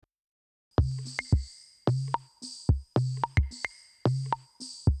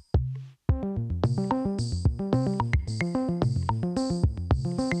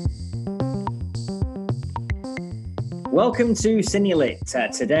welcome to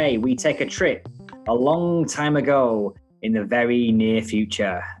Cinelit. Today we take a trip a long time ago in the very near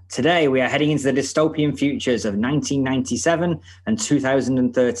future. Today we are heading into the dystopian futures of 1997 and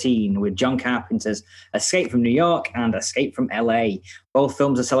 2013 with John Carpenter's Escape from New York and Escape from LA. Both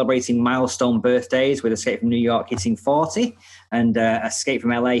films are celebrating milestone birthdays, with Escape from New York hitting 40 and Escape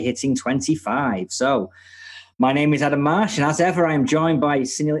from LA hitting 25. So, my name is Adam Marsh, and as ever, I am joined by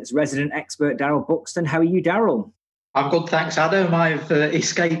Cinelit's resident expert, Daryl Buxton. How are you, Daryl? I'm good, thanks, Adam. I've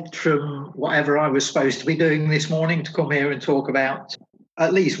escaped from whatever I was supposed to be doing this morning to come here and talk about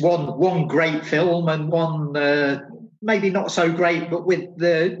at least one great film and one maybe not so great, but with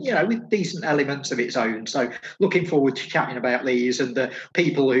with decent elements of its own. So looking forward to chatting about these, and the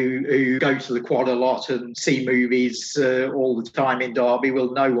people who go to the quad a lot and see movies all the time in Derby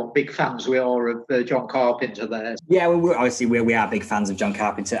will know what big fans we are of John Carpenter there. Yeah, well, obviously we are big fans of John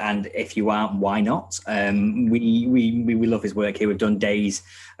Carpenter, and if you aren't, why not? We love his work here. We've done days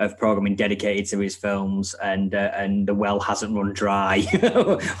of programming dedicated to his films, and the well hasn't run dry,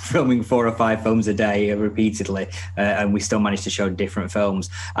 filming 4 or 5 films a day repeatedly. And we still managed to show different films.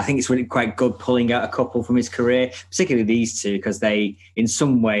 I think it's really quite good pulling out a couple from his career, particularly these two, because they, in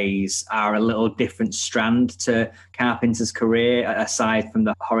some ways, are a little different strand to Carpenter's career, aside from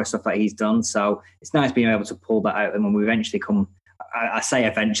the horror stuff that he's done. So it's nice being able to pull that out. And when we eventually come, I say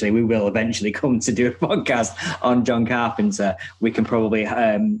eventually, we will eventually come to do a podcast on John Carpenter, we can probably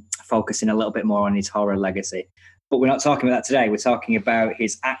focus in a little bit more on his horror legacy. But we're not talking about that today. We're talking about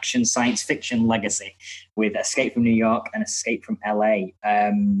his action science fiction legacy with Escape from New York and Escape from LA.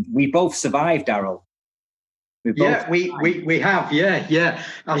 We both survived, Daryl. We have.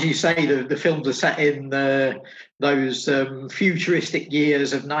 As you say, the films are set in those futuristic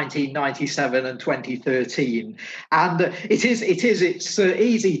years of 1997 and 2013, and it's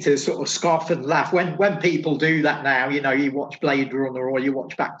easy to sort of scoff and laugh when people do that now. You know, you watch Blade Runner or you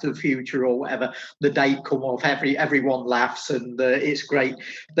watch Back to the Future or whatever, the date come off, everyone laughs, and it's great.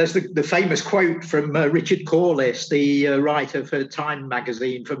 There's the famous quote from Richard Corliss, the writer for Time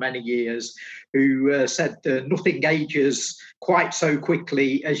magazine for many years, who said, "Nothing ages quite so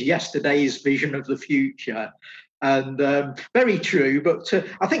quickly as yesterday's vision of the future." And very true. But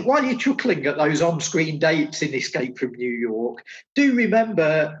I think while you're chuckling at those on-screen dates in Escape from New York, do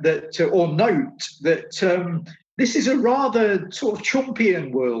remember that, or note that this is a rather sort of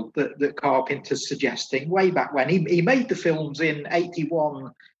Trumpian world that Carpenter's suggesting way back when. He made the films in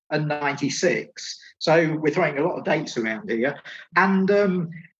 81 and 96. So we're throwing a lot of dates around here. And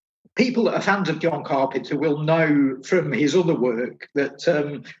people that are fans of John Carpenter will know from his other work that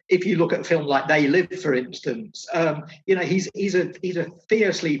if you look at a film like They Live, for instance, he's a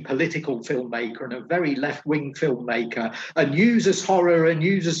fiercely political filmmaker and a very left-wing filmmaker, and uses horror and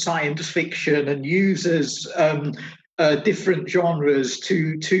uses science fiction and uses different genres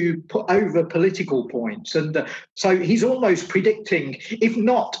to put over political points. And so he's almost predicting, if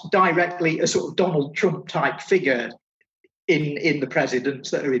not directly a sort of Donald Trump type figure in the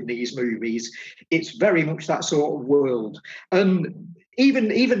presidents that are in these movies, it's very much that sort of world. And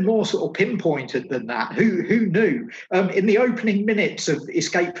even more sort of pinpointed than that, who knew? In the opening minutes of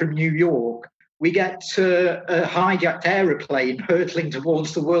Escape from New York, we get a hijacked aeroplane hurtling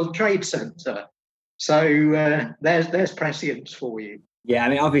towards the World Trade Center. So there's prescience for you. Yeah, I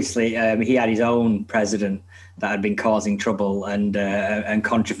mean, obviously, he had his own president that had been causing trouble and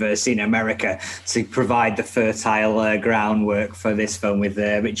controversy in America to provide the fertile groundwork for this film with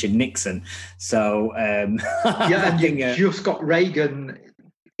Richard Nixon. So, and you just got Reagan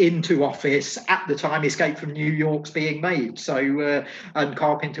into office at the time Escape from New York's being made. So, and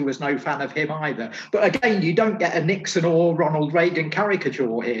Carpenter was no fan of him either. But again, you don't get a Nixon or Ronald Reagan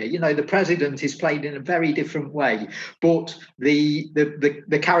caricature here. You know, the president is played in a very different way, but the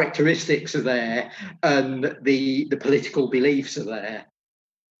characteristics are there and the political beliefs are there.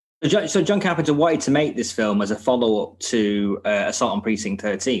 So John Carpenter wanted to make this film as a follow-up to Assault on Precinct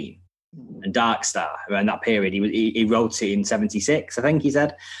 13. And Dark Star around that period. He wrote it in 76, I think he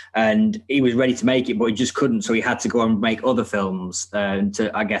said, and he was ready to make it, but he just couldn't, so he had to go and make other films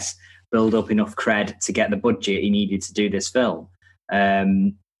to, I guess, build up enough cred to get the budget he needed to do this film.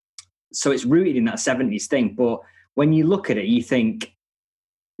 So it's rooted in that 70s thing, but when you look at it, you think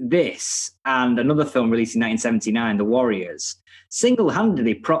this and another film released in 1979, The Warriors,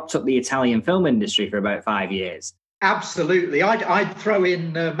 single-handedly propped up the Italian film industry for about 5 years. Absolutely. I'd throw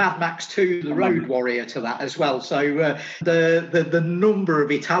in Mad Max 2, The Road Warrior to that as well. So the number of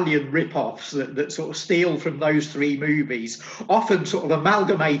Italian rip-offs that sort of steal from those three movies, often sort of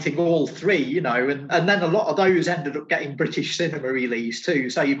amalgamating all three, you know, and then a lot of those ended up getting British cinema release too.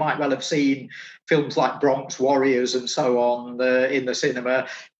 So you might well have seen films like Bronx Warriors and so on in the cinema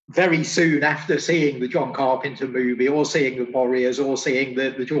very soon after seeing the John Carpenter movie, or seeing the Warriors, or seeing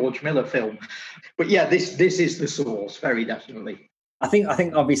the George Miller film. But yeah, this is the source, very definitely. I think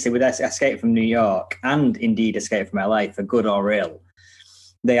obviously with Escape from New York and indeed Escape from LA, for good or ill,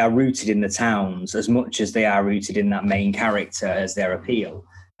 they are rooted in the towns as much as they are rooted in that main character as their appeal.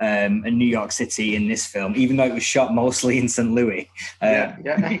 And New York City in this film, even though it was shot mostly in St. Louis,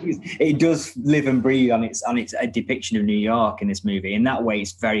 it does live and breathe on its depiction of New York in this movie. In that way,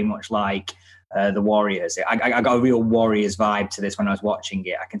 it's very much like the Warriors. I got a real Warriors vibe to this when I was watching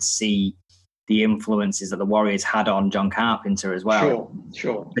it. I can see the influences that the Warriors had on John Carpenter as well.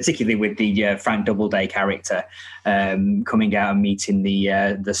 Sure. Particularly with the Frank Doubleday character coming out and meeting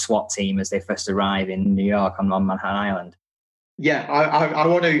the SWAT team as they first arrive in New York on Manhattan Island. Yeah, I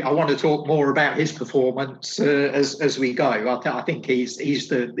want to talk more about his performance as we go. I think he's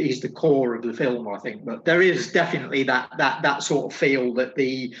the core of the film. I think, but there is definitely that sort of feel that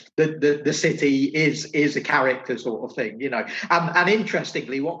the city is a character sort of thing, you know. And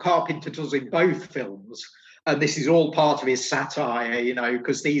interestingly, what Carpenter does in both films, and this is all part of his satire, you know,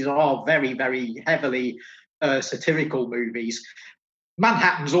 because these are very, very heavily satirical movies.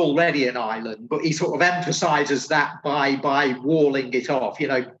 Manhattan's already an island, but he sort of emphasizes that by walling it off, you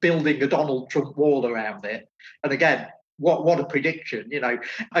know, building a Donald Trump wall around it. And again, what a prediction, you know,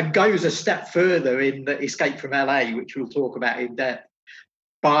 and goes a step further in the Escape from LA, which we'll talk about in depth,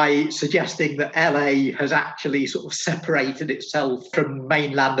 by suggesting that LA has actually sort of separated itself from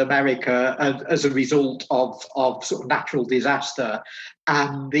mainland America as a result of sort of natural disaster.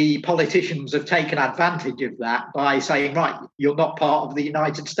 And the politicians have taken advantage of that by saying, right, you're not part of the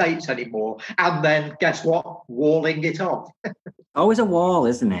United States anymore. And then guess what? Walling it off. Always a wall,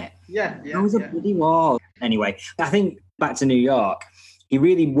 isn't it? Yeah. Always a bloody wall. Anyway, I think back to New York, he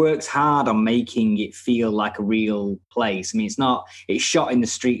really works hard on making it feel like a real place. I mean, it's shot in the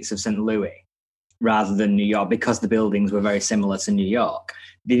streets of St. Louis rather than New York because the buildings were very similar to New York.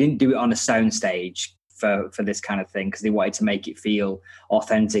 They didn't do it on a soundstage for this kind of thing because they wanted to make it feel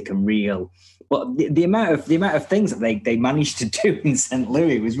authentic and real. But the amount of things that they managed to do in St.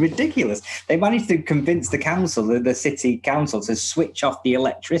 Louis was ridiculous. They managed to convince the council, the city council, to switch off the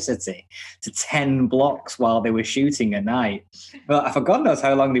electricity to 10 blocks while they were shooting at night. But for God knows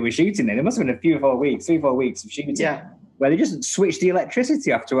how long they were shooting it. It must have been 3 or 4 weeks of shooting. Yeah. Where they just switched the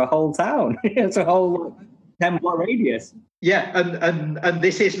electricity off to a whole town. It's a whole 10-block radius. Yeah, and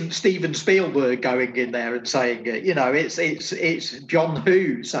this isn't Steven Spielberg going in there and saying it. You know, it's John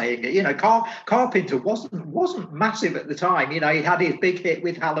Woo saying it. You know, Carpenter wasn't massive at the time. You know, he had his big hit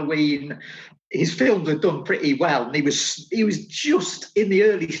with Halloween. His films had done pretty well, and he was just in the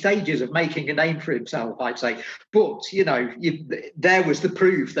early stages of making a name for himself, I'd say. But you know, there was the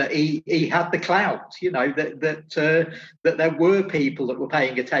proof that he had the clout. You know, that there were people that were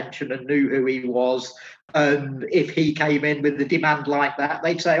paying attention and knew who he was. And if he came in with a demand like that,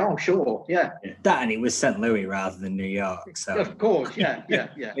 they'd say, "Oh, sure, yeah." That, and it was St. Louis rather than New York, so of course, yeah.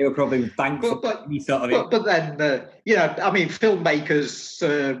 They were probably thankful. But then, you know, I mean, filmmakers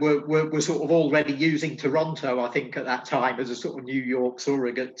were sort of already using Toronto, I think, at that time as a sort of New York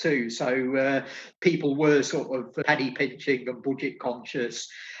surrogate too. So people were sort of penny pinching and budget conscious,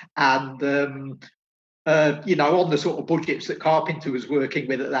 and you know, on the sort of budgets that Carpenter was working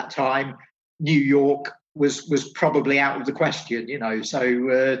with at that time, New York was probably out of the question, you know.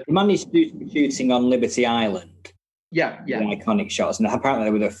 So he managed to do some shooting on Liberty Island. Yeah. The iconic shots, and apparently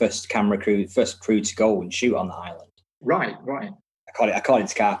they were the first crew to go and shoot on the island. Right. According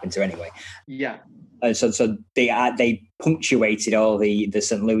to Carpenter, anyway. Yeah. So they punctuated all the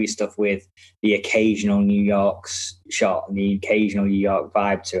St. Louis stuff with the occasional New York shot and the occasional New York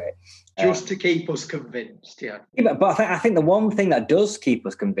vibe to it. Just to keep us convinced, yeah. But I think the one thing that does keep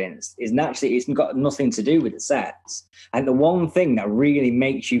us convinced is naturally it's got nothing to do with the sets. And the one thing that really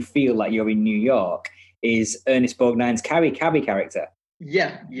makes you feel like you're in New York is Ernest Borgnine's Cabby character.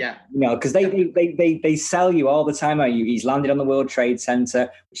 Yeah. You know, because they sell you all the time. He's landed on the World Trade Center,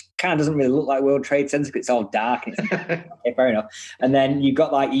 which kind of doesn't really look like World Trade Center because it's all dark. And okay, fair enough. And then you've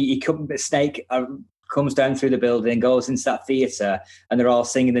got like the snake comes down through the building, goes into that theater, and they're all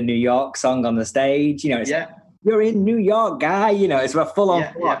singing the New York song on the stage. You know, it's like, you're in New York, guy. You know, it's a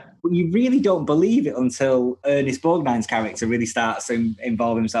full-on plot. But you really don't believe it until Ernest Borgnine's character really starts to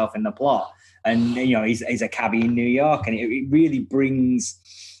involve himself in the plot. and he's a cabbie in New York, and it really brings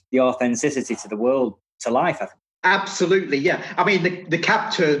the authenticity to the world to life, I think. Absolutely, yeah. I mean, the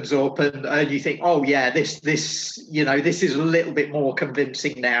cab turns up, and you think, oh yeah, this is a little bit more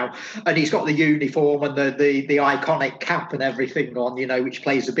convincing now. And he's got the uniform and the iconic cap and everything on, which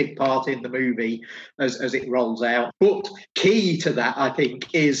plays a big part in the movie as it rolls out. But key to that, I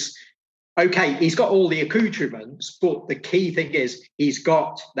think, is okay. He's got all the accoutrements, but the key thing is he's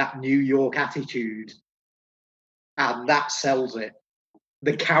got that New York attitude, and that sells it.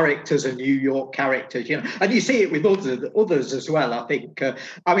 The characters are New York characters, and you see it with others as well. I think. Even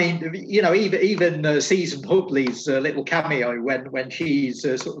Season Hubley's little cameo when she's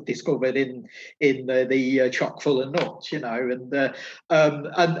sort of discovered in the chock full of nuts, and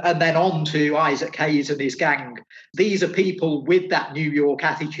then on to Isaac Hayes and his gang. These are people with that New York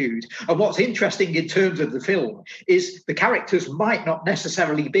attitude. And what's interesting in terms of the film is the characters might not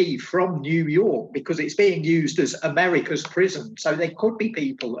necessarily be from New York because it's being used as America's prison, so they could be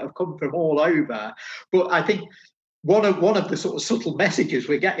people that have come from all over. But I think one of the sort of subtle messages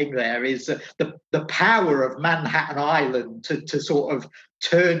we're getting there is the power of Manhattan Island to sort of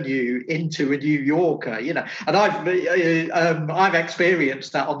turn you into a New Yorker, And I've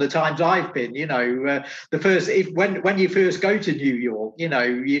experienced that on the times I've been, when you first go to New York,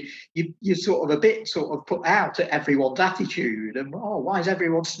 you're sort of a bit sort of put out at everyone's attitude, and why is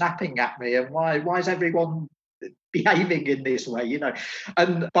everyone snapping at me, and why is everyone behaving in this way,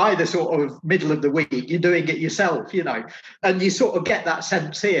 and by the sort of middle of the week you're doing it yourself, and you sort of get that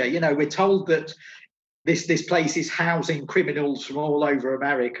sense here. We're told that this place is housing criminals from all over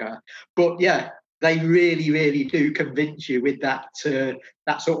America, but yeah, they really, really do convince you with that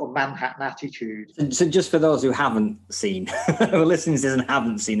sort of Manhattan attitude. So just for those who haven't seen, who listening to this and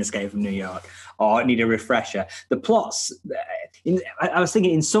haven't seen Escape from New York or need a refresher, the plots, I was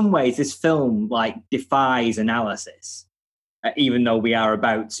thinking in some ways this film like defies analysis, even though we are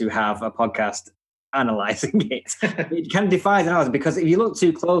about to have a podcast analysing it. It can defy analysis because if you look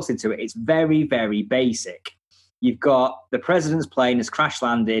too close into it, it's very, very basic. You've got the president's plane has crash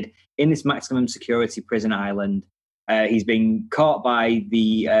landed in this maximum security prison island. He's been caught by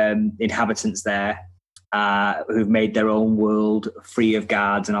the inhabitants there who've made their own world free of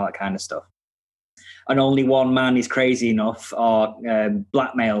guards and all that kind of stuff. And only one man is crazy enough or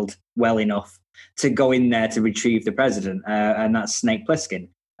blackmailed well enough to go in there to retrieve the president, and that's Snake Plissken.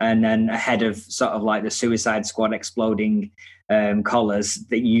 And then ahead of sort of like the Suicide Squad exploding collars,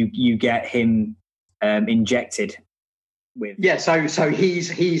 that you get him injected with. Yeah, so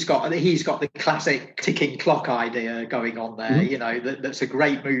he's got the classic ticking clock idea going on there. Mm-hmm. That's a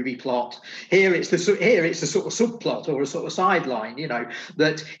great movie plot. Here it's the sort of subplot or a sort of sideline.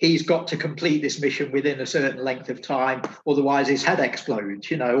 That he's got to complete this mission within a certain length of time, otherwise his head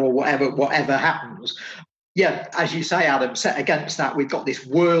explodes. Or whatever happens. Yeah, as you say, Adam, set against that, we've got this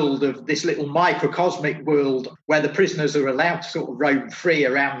world of this little microcosmic world where the prisoners are allowed to sort of roam free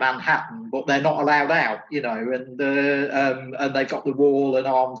around Manhattan, but they're not allowed out, and they've got the wall and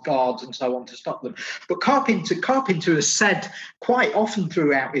armed guards and so on to stop them. But Carpenter has said quite often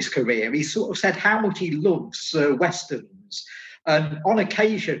throughout his career, he's sort of said how much he loves Westerns. And on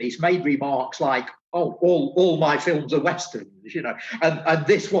occasion, he's made remarks like, oh, all my films are Westerns, and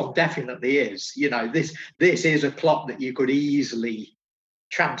this one definitely is. This is a plot that you could easily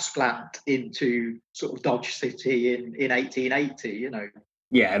transplant into sort of Dodge City in 1880,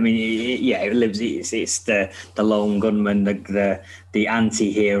 Yeah, I mean, it lives. It's the lone gunman, the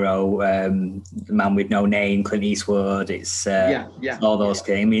anti-hero, the man with no name, Clint Eastwood. It's all those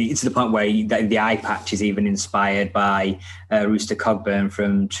things. I mean, it's to the point where the eye patch is even inspired by Rooster Cogburn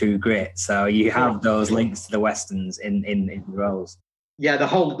from True Grit. So you have those links to the westerns in the roles. Yeah, the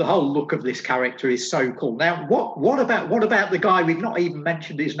whole look of this character is so cool. Now, what about the guy we've not even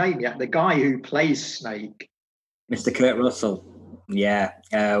mentioned his name yet? The guy who plays Snake, Mr. Kurt Russell. Yeah.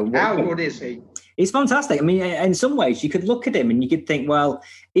 How good is he? He's fantastic. I mean, in some ways, you could look at him and you could think, well,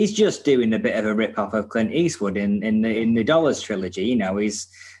 he's just doing a bit of a rip-off of Clint Eastwood in the Dollars trilogy. He's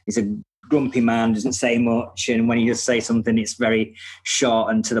a grumpy man, doesn't say much, and when he does say something, it's very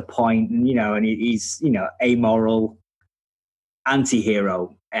short and to the point, and and he's amoral,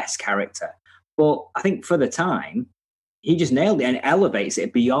 anti-hero-esque character. But I think for the time, he just nailed it and elevates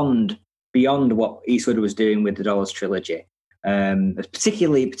it beyond what Eastwood was doing with the Dollars trilogy.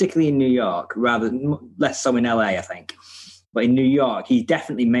 Particularly in New York, less so in LA, I think. But in New York, he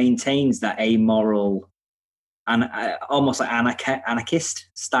definitely maintains that amoral and almost like anarchist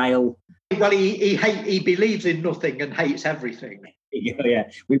style. Well, he believes in nothing and hates everything. Yeah,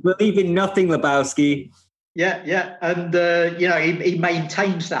 we believe in nothing, Lebowski. Yeah, and he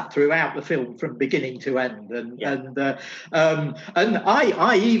maintains that throughout the film from beginning to end, and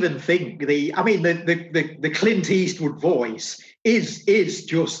I even think the Clint Eastwood voice is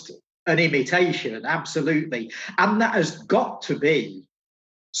just an imitation, absolutely, and that has got to be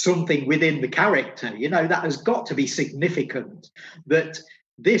something within the character. That has got to be significant. That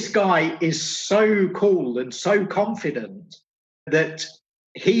this guy is so cool and so confident that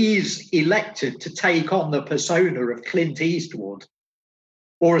he's elected to take on the persona of Clint Eastwood,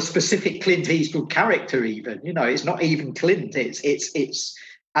 or a specific Clint Eastwood character. Even it's not even Clint. It's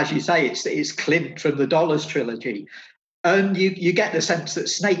as you say, it's Clint from the Dollars trilogy, and you get the sense that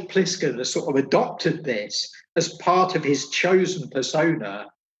Snake Plissken has sort of adopted this as part of his chosen persona,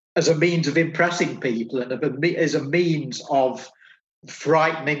 as a means of impressing people and as a means of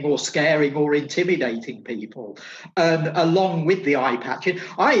frightening or scaring or intimidating people, and along with the eye patch.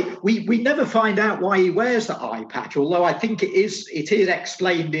 We never find out why he wears the eye patch, although I think it is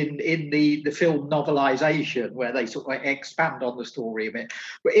explained in the film novelization, where they sort of expand on the story a bit.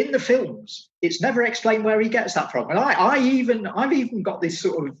 But in the films, it's never explained where he gets that from. And I've even got this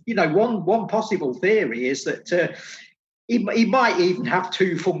sort of, one possible theory is that he might even have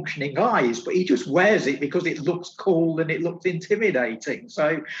two functioning eyes, but he just wears it because it looks cool and it looks intimidating.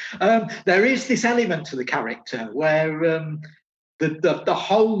 So there is this element to the character where the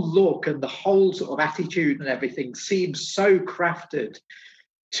whole look and the whole sort of attitude and everything seems so crafted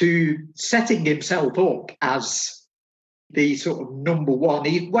to setting himself up as the sort of number one.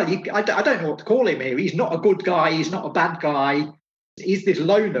 I don't know what to call him here. He's not a good guy. He's not a bad guy. He's this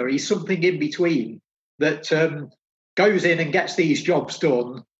loner. He's something in between that goes in and gets these jobs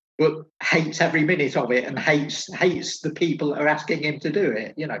done, but hates every minute of it and hates the people that are asking him to do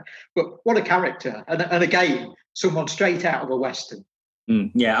it. But what a character! And again, someone straight out of a Western.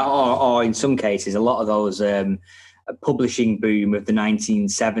 Yeah, or in some cases, a lot of those publishing boom of the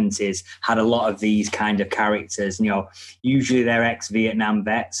 1970s had a lot of these kind of characters. Usually they're ex-Vietnam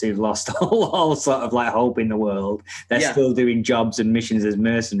vets who've lost all sort of like hope in the world. They're still doing jobs and missions as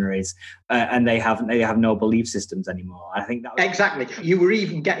mercenaries, and they have no belief systems anymore. I think that was... Exactly. You were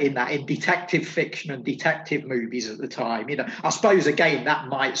even getting that in detective fiction and detective movies at the time. I suppose again that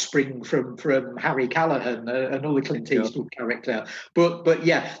might spring from Harry Callahan, another Clint Eastwood character. But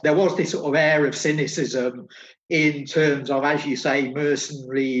yeah, there was this sort of air of cynicism in terms of, as you say,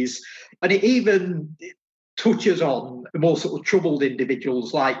 mercenaries, and it even touches on the more sort of troubled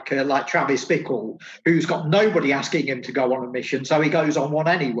individuals like Travis Bickle, who's got nobody asking him to go on a mission, so he goes on one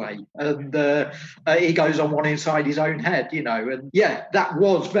anyway, and he goes on one inside his own head, and yeah, that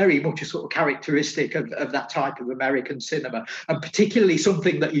was very much a sort of characteristic of that type of American cinema, and particularly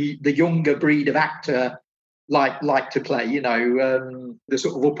something that the younger breed of actor like to play, the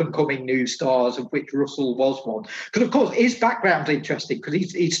sort of up-and-coming new stars, of which Russell was one. Because, of course, his background's interesting,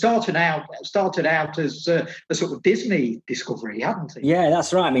 because he started out as a sort of Disney discovery, hadn't he? Yeah,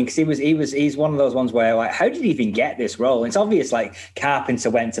 that's right. I mean, because he's one of those ones where, like, how did he even get this role? And it's obvious, like, Carpenter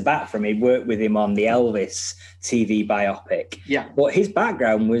went to bat for him. He worked with him on the Elvis TV biopic. Yeah. But his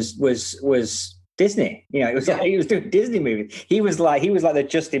background was Disney. It was like he was doing Disney movies. He was like the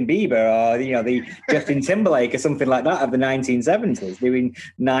Justin Bieber or the Justin Timberlake or something like that of the 1970s, doing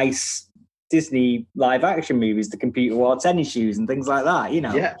nice Disney live action movies, the computer wore tennis shoes and things like that.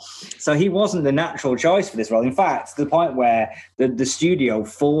 Yeah. So he wasn't the natural choice for this role. In fact, to the point where the studio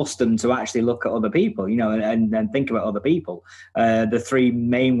forced them to actually look at other people, and think about other people. The three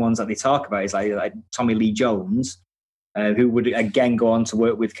main ones that they talk about is like Tommy Lee Jones, who would again go on to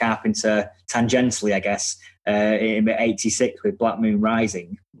work with Carpenter tangentially, I guess, in 86 with Black Moon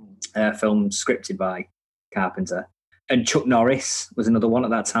Rising, film scripted by Carpenter. And Chuck Norris was another one at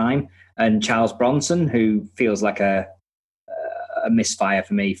that time. And Charles Bronson, who feels like a misfire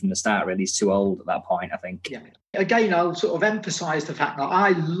for me from the start, really. He's too old at that point, I think. Yeah. Again, I'll sort of emphasise the fact that I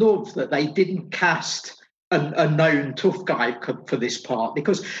love that they didn't cast a known tough guy for this part,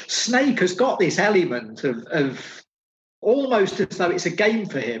 because Snake has got this element of almost as though it's a game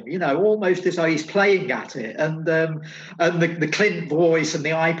for him, almost as though he's playing at it. And the Clint voice and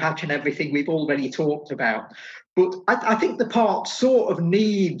the eye patch and everything we've already talked about. But I think the part sort of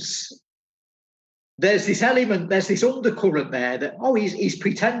needs... There's this element, there's this undercurrent there that, he's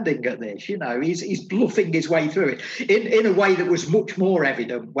pretending at this, he's bluffing his way through it in a way that was much more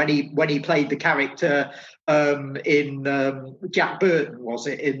evident when he played the character in Jack Burton, was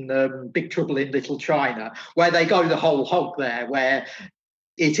it, in Big Trouble in Little China, where they go the whole hog there, where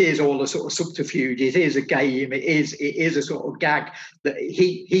it is all a sort of subterfuge. It is a game. It is a sort of gag that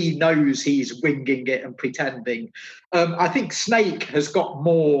he knows he's winging it and pretending. I think Snake has got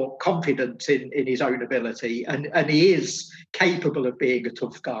more confidence in his own ability, and he is capable of being a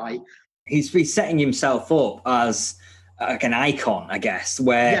tough guy. He's setting himself up as like an icon, I guess,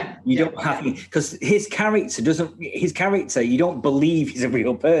 where you don't have, because his character, you don't believe he's a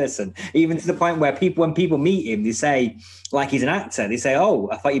real person, even to the point where when people meet him, they say, like, he's an actor. They say, "Oh,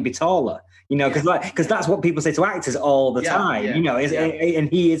 I thought you'd be taller," because that's what people say to actors all the time, and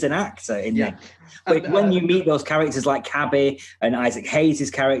he is an actor in there. But when you meet those characters like Cabby and Isaac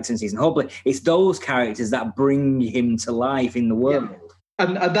Hayes' character in Season Hubley, it's those characters that bring him to life in the world. Yeah.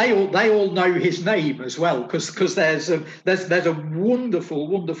 And they all know his name as well, because there's a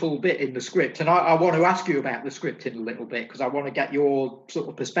wonderful bit in the script, and I want to ask you about the script in a little bit, because I want to get your sort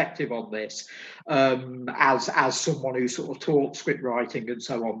of perspective on this as someone who sort of taught script writing and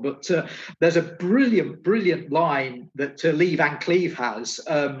so on. But there's a brilliant line that Lee Van Cleef has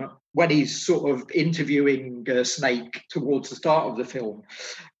when he's sort of interviewing Snake towards the start of the film.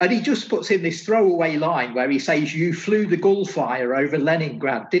 And he just puts in this throwaway line where he says, "You flew the Gullfire over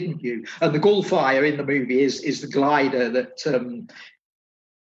Leningrad, didn't you?" And the Gullfire in the movie is the glider that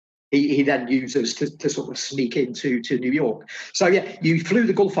he then uses to sort of sneak into New York. So, you flew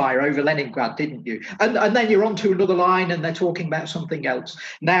the Gullfire over Leningrad, didn't you? And then you're on to another line and they're talking about something else.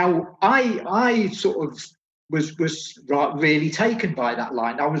 Now, I sort of was really taken by that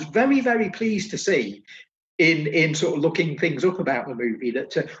line. I was very, very pleased to see in sort of looking things up about the movie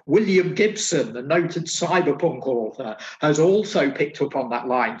that William Gibson, the noted cyberpunk author, has also picked up on that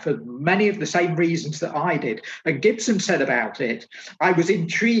line for many of the same reasons that I did. And Gibson said about it, "I was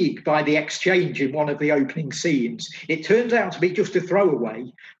intrigued by the exchange in one of the opening scenes. It turns out to be just a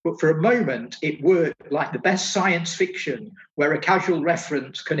throwaway, but for a moment it worked like the best science fiction where a casual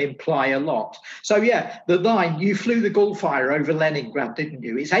reference can imply a lot." So the line, "You flew the Gullfire over Leningrad, didn't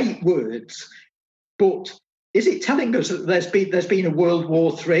you?" It's 8 words, but is it telling us that there's been a World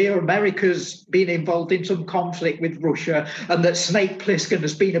War III, or America's been involved in some conflict with Russia, and that Snake Plissken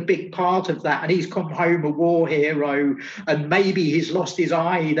has been a big part of that, and he's come home a war hero, and maybe he's lost his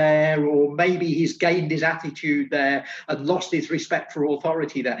eye there, or maybe he's gained his attitude there and lost his respect for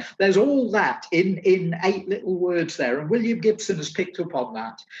authority there? There's all that in 8 little words there, and William Gibson has picked up on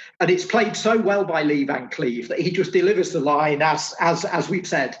that, and it's played so well by Lee Van Cleef that he just delivers the line as we've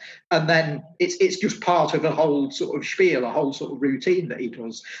said, and then it's just part of a whole sort of spiel, a whole sort of routine that he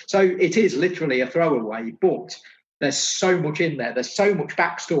does. So it is literally a throwaway, but there's so much in there. There's so much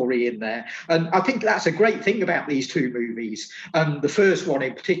backstory in there. And I think that's a great thing about these 2 movies. And the first one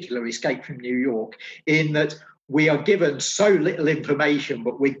in particular, Escape from New York, in that we are given so little information,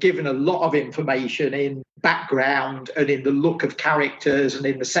 but we're given a lot of information in background and in the look of characters and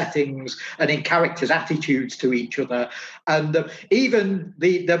in the settings and in characters' attitudes to each other. And even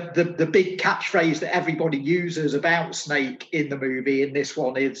the big catchphrase that everybody uses about Snake in the movie in this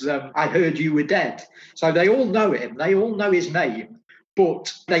one is, "I heard you were dead." So they all know him. They all know his name.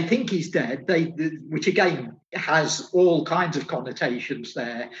 But they think he's dead, which again has all kinds of connotations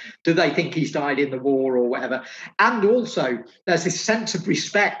there. Do they think he's died in the war or whatever? And also, there's this sense of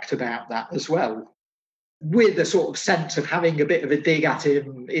respect about that as well, with a sort of sense of having a bit of a dig at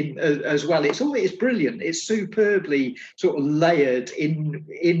him as well. It's brilliant. It's superbly sort of layered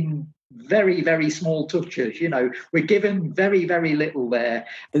in very, very small touches. We're given very, very little there.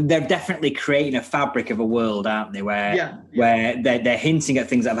 They're definitely creating a fabric of a world, aren't they? Where they're hinting at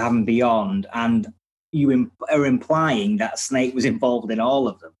things that have happened beyond, and you are implying that Snake was involved in all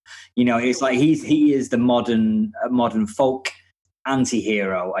of them. It's like he is the modern folk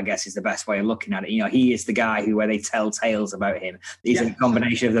anti-hero, I guess is the best way of looking at it. He is the guy where they tell tales about him. He's a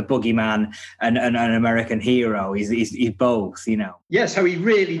combination of the boogeyman and an American hero. He's both, Yeah, so he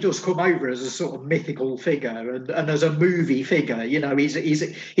really does come over as a sort of mythical figure and as a movie figure. He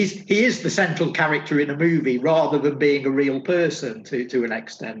is the central character in a movie rather than being a real person to an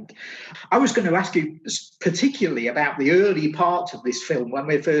extent. I was going to ask you particularly about the early part of this film when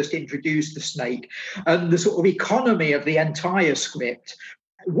we're first introduced to Snake and the sort of economy of the entire script.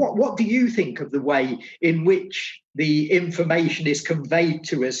 What do you think of the way in which the information is conveyed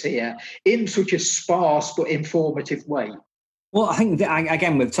to us here in such a sparse but informative way? Well, I think,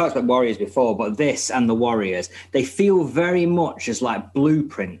 again, we've talked about Warriors before, but this and the Warriors, they feel very much as like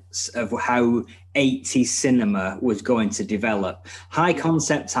blueprints of how 80s cinema was going to develop. High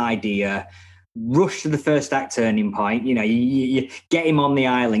concept idea, rush to the first act turning point, you get him on the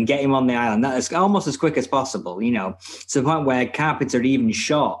island, that is almost as quick as possible, to the point where Carpenter even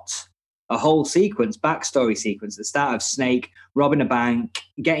shot a whole sequence, backstory sequence, at the start of Snake robbing a bank,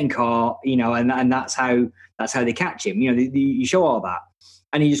 getting caught, and that's how they catch him. You show all that,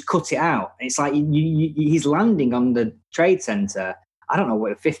 and you just cut it out. It's like he's landing on the trade center. I don't know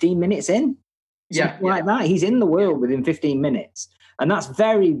what, 15 minutes in, like that. He's in the world within 15 minutes. And that's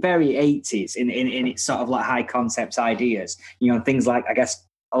very, very 80s in its sort of like high concept ideas. Things like, I guess,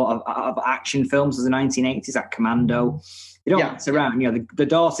 a lot of action films of the 1980s, like Commando. They don't mess around. The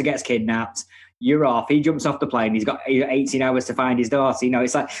daughter gets kidnapped. You're off. He jumps off the plane. He's got 18 hours to find his daughter.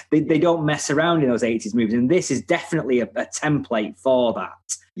 It's like they don't mess around in those 80s movies. And this is definitely a template for that.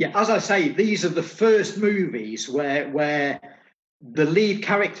 Yeah, as I say, these are the first movies where the lead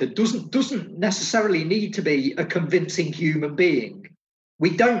character doesn't necessarily need to be a convincing human being. We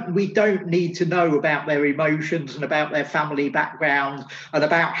don't need to know about their emotions and about their family background and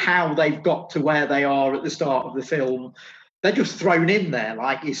about how they've got to where they are at the start of the film. They're just thrown in there,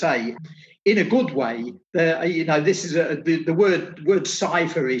 like you say, in a good way. This is the word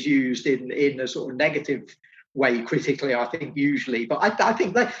cipher is used in a sort of negative way critically, I think, usually, but I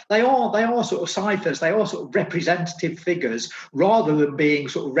think they are sort of ciphers. They are sort of representative figures rather than being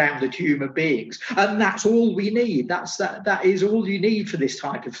sort of rounded human beings, and that's all we need. That is all you need for this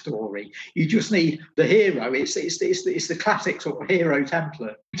type of story. You just need the hero. It's the classic sort of hero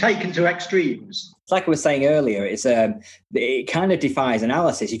template taken to extremes. It's like I was saying earlier. It kind of defies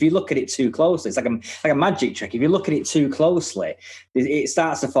analysis. If you look at it too closely, it's like a magic trick. If you look at it too closely, it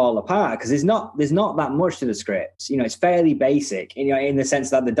starts to fall apart because there's not that much to the script. It's fairly basic. In the sense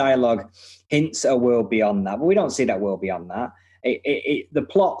that the dialogue hints at a world beyond that, but we don't see that world beyond that. The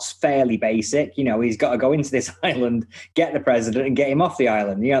plot's fairly basic. He's got to go into this island, get the president, and get him off the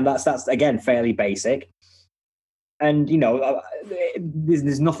island. That's again fairly basic. And,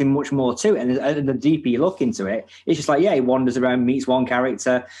 there's nothing much more to it. And the deeper you look into it, it's just like, he wanders around, meets one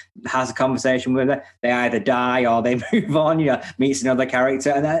character, has a conversation with her. They either die or they move on, meets another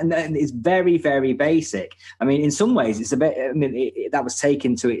character. And it's very, very basic. I mean, in some ways, it's a bit, that was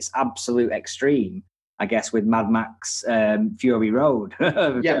taken to its absolute extreme, I guess, with Mad Max Fury Road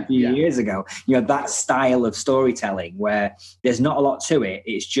a few years ago. That style of storytelling where there's not a lot to it.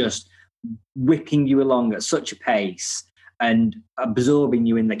 It's just whipping you along at such a pace and absorbing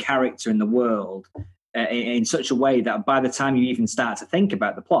you in the character and the world in such a way that by the time you even start to think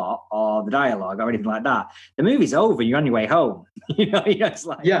about the plot or the dialogue or anything like that, the movie's over. You're on your way home. It's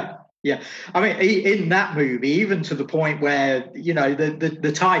like Yeah, I mean, in that movie, even to the point where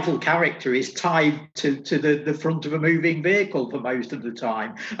the title character is tied to the front of a moving vehicle for most of the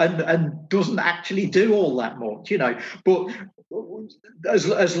time, and doesn't actually do all that much, But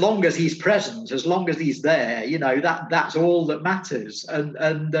as long as he's present, as long as he's there, that's all that matters, and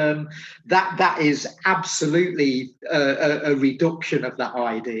that is absolutely a reduction of that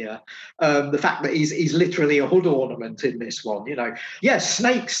idea. The fact that he's literally a hood ornament in this one, Yes,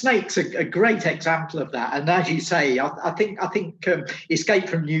 Snake's a great example of that, and as you say, I think Escape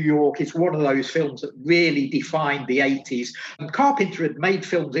from New York is one of those films that really defined the 80s. Carpenter had made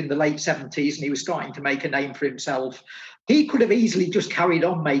films in the late 70s, and he was starting to make a name for himself. He could have easily just carried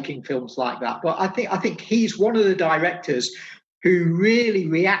on making films like that, but I think he's one of the directors who really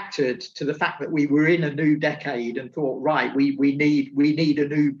reacted to the fact that we were in a new decade and thought, right, we need a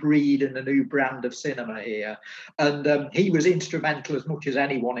new breed and a new brand of cinema here. And he was instrumental as much as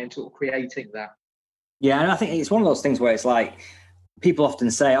anyone in sort of creating that. Yeah, and I think it's one of those things where it's like, people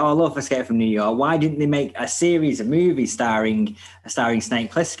often say, I love Escape from New York. Why didn't they make a series of movies starring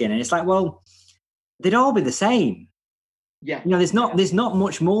Snake Plissken? And it's like, well, they'd all be the same. Yeah. There's not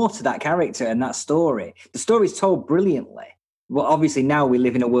much more to that character and that story. The story's told brilliantly. Well, obviously now we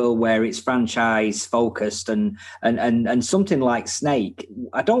live in a world where it's franchise focused and something like Snake.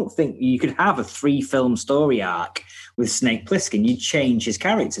 I don't think you could have a 3-film story arc with Snake Plissken. You'd change his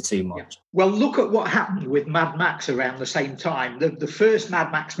character too much. Yeah. Well, look at what happened with Mad Max around the same time. The first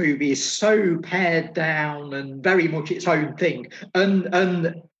Mad Max movie is so pared down and very much its own thing.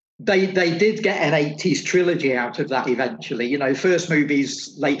 And they did get an 80s trilogy out of that eventually. First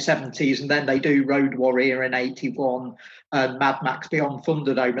movie's late 70s, and then they do Road Warrior in 81 and Mad Max Beyond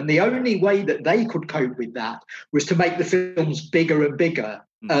Thunderdome. And the only way that they could cope with that was to make the films bigger and bigger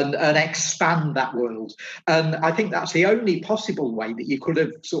and expand that world. And I think that's the only possible way that you could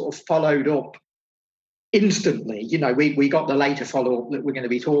have sort of followed up instantly. We got the later follow-up that we're going to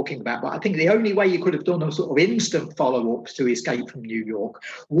be talking about, but I think the only way you could have done a sort of instant follow-up to Escape from New York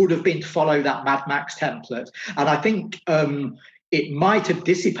would have been to follow that Mad Max template. And I think it might have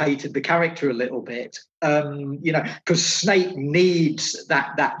dissipated the character a little bit, because Snake needs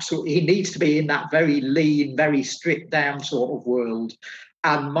that sort. He needs to be in that very lean, very stripped down sort of world.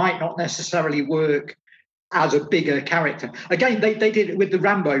 and might not necessarily work as a bigger character. Again, they did it with the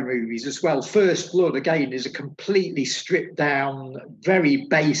Rambo movies as well. First Blood, again, is a completely stripped down, very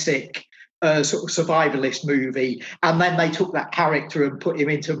basic sort of survivalist movie. And then they took that character and put him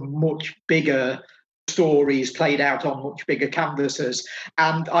into much bigger stories played out on much bigger canvases.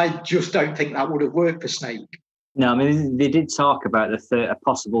 And I just don't think that would have worked for Snake. No, I mean, they did talk about a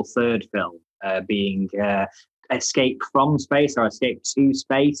possible third film being Escape from Space or Escape to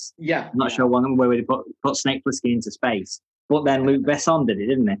Space. Yeah. I'm not sure one where we put Snake Plissken into space. But then Luc Besson did it,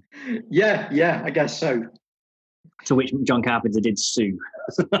 didn't he? Yeah, I guess so. To which John Carpenter did sue.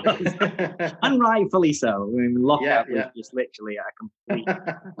 And rightfully so. I mean, Lockout was just literally a complete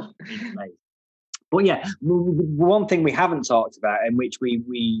place. But yeah, one thing we haven't talked about, and which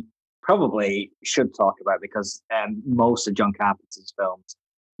we probably should talk about, because most of John Carpenter's films,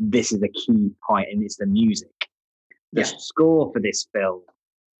 this is a key point, and it's the music. The score for this film,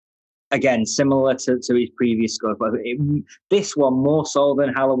 again, similar to his previous score, but this one more so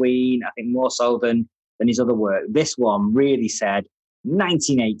than Halloween, I think more so than his other work. This one really said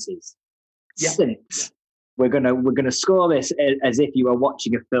 1980s synths. We're gonna score this as if you were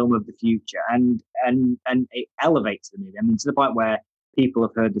watching a film of the future, and it elevates the movie. I mean, to the point where people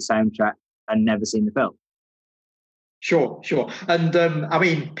have heard the soundtrack and never seen the film. Sure. And I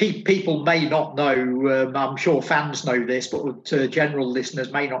mean, people may not know, I'm sure fans know this, but general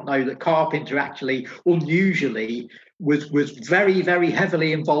listeners may not know that Carpenter actually, unusually, was very, very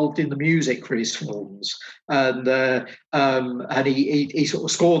heavily involved in the music for his films. And he sort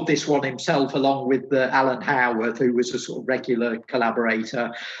of scored this one himself, along with Alan Howarth, who was a sort of regular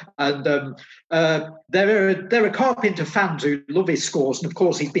collaborator. And there are Carpenter fans who love his scores, and of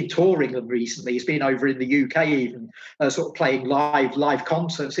course he's been touring them recently. He's been over in the UK even, sort of playing live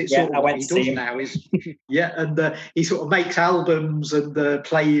concerts. It's sort of what he does now. Is and he sort of makes albums and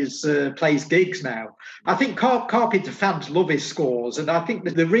plays gigs now. I think Carpenter fans love his scores, and I think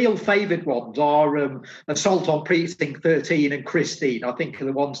that the real favoured ones are Assault on Precinct 13 and Christine. I think are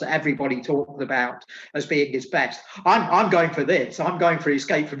the ones that everybody talks about as being his best. I'm going for this. I'm going for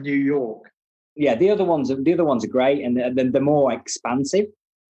Escape from New York. Yeah, the other ones are great, and they're more expansive.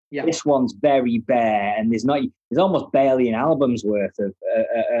 Yeah. This one's very bare, and there's almost barely an album's worth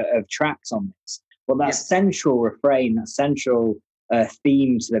of tracks on this. But that central refrain, that central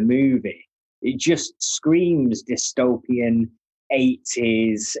theme to the movie, it just screams dystopian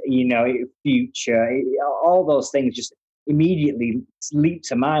 80s, future. All those things just immediately leap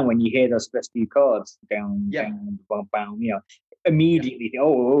to mind when you hear those first few chords. Down, down, bam, bam, immediately.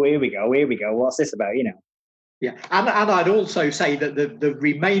 Oh, here we go. What's this about? Yeah, and I'd also say that the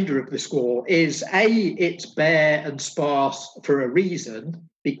remainder of the score is it's bare and sparse for a reason,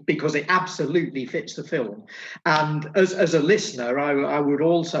 because it absolutely fits the film. And as a listener, I would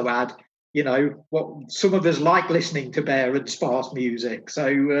also add, what some of us like listening to bare and sparse music.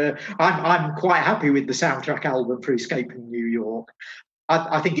 So I'm quite happy with the soundtrack album for Escape from New York.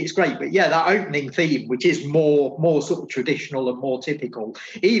 I think it's great. But that opening theme, which is more sort of traditional and more typical,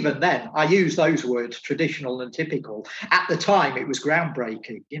 even then, I use those words, traditional and typical. At the time, it was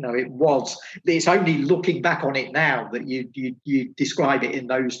groundbreaking. It's only looking back on it now that you describe it in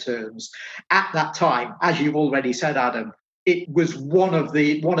those terms. At that time, as you've already said, Adam, it was one of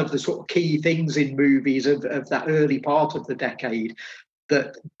the sort of key things in movies of that early part of the decade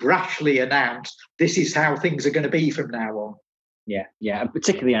that brashly announced, this is how things are going to be from now on. Yeah, and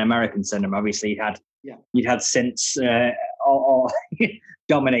particularly in American cinema. Obviously, you'd had since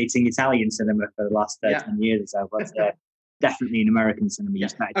dominating Italian cinema for the last 10 years or so, but definitely in American cinema.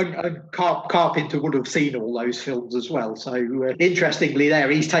 And Carpenter would have seen all those films as well. So interestingly,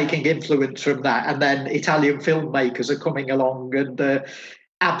 he's taking influence from that, and then Italian filmmakers are coming along and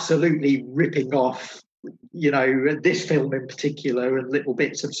absolutely ripping off this film in particular and little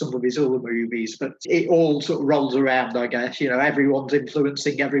bits of some of his other movies, but it all sort of rolls around, I guess. Everyone's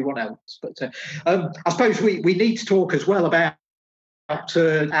influencing everyone else. But I suppose we need to talk as well about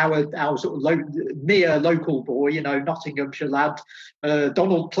our sort of near local boy, Nottinghamshire lad,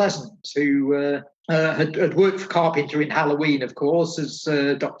 Donald Pleasance, who had worked for Carpenter in Halloween, of course, as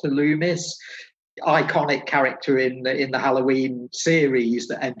Dr. Loomis, iconic character in the Halloween series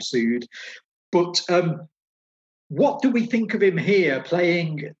that ensued. But what do we think of him here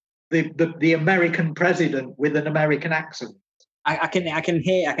playing the American president with an American accent? I can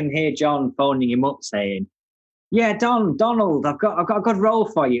hear John phoning him up saying, "Yeah, Donald, I've got a good role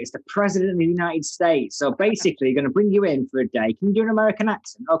for you. It's the president of the United States. So basically, going to bring you in for a day. Can you do an American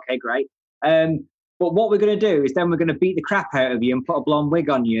accent? Okay, great. But what we're going to do is then we're going to beat the crap out of you and put a blonde wig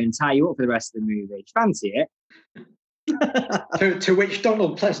on you and tie you up for the rest of the movie. Fancy it?" To which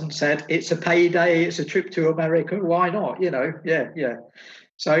Donald Pleasant said, "It's a payday. It's a trip to America. Why not? Yeah.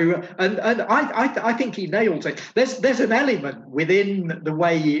 So, and I think he nails it. There's an element within the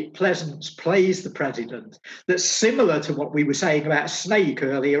way Pleasance plays the president that's similar to what we were saying about Snake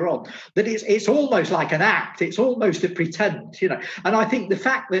earlier on. That it's almost like an act. It's almost a pretense, And I think the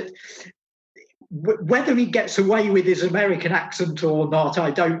fact that whether he gets away with his American accent or not,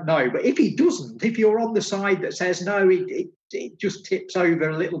 I don't know. But if he doesn't, if you're on the side that says no, it just tips over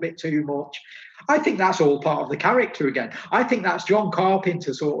a little bit too much, I think that's all part of the character again. I think that's John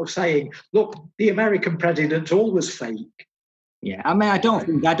Carpenter sort of saying, look, the American president's always fake. Yeah, I mean, I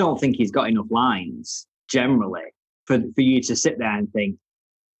don't think he's got enough lines generally for you to sit there and think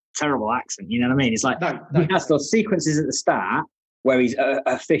terrible accent. You know what I mean? It's like no. He has those sequences at the start where he's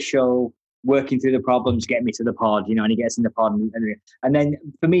official, working through the problems, get me to the pod, and he gets in the pod. And then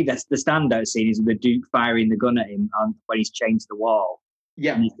for me, that's the standout scene is the Duke firing the gun at him when he's chained to the wall.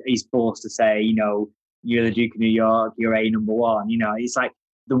 Yeah. And he's forced to say, you're the Duke of New York, you're A number one. It's like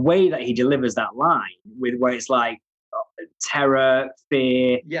the way that he delivers that line where it's like terror,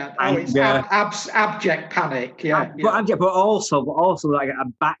 fear, anger. It's abject panic. But also like a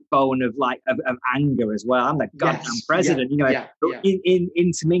backbone of anger as well. I'm the goddamn president.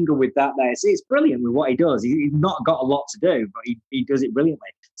 Intermingle with that there. It's brilliant with what he does. He's not got a lot to do, but he does it brilliantly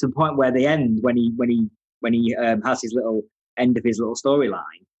to the point where the end when he has his little end of his little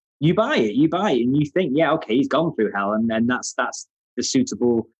storyline, you buy it, and you think, yeah, okay, he's gone through hell, and that's the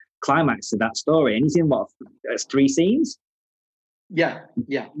suitable climax to that story. And he's in 3 scenes. Yeah.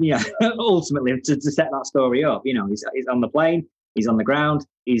 Ultimately, to set that story up, he's on the plane, he's on the ground,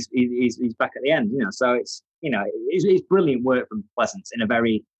 he's back at the end. So it's brilliant work from Pleasance in a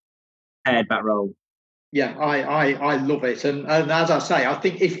very pared back role. Yeah, I love it, and as I say, I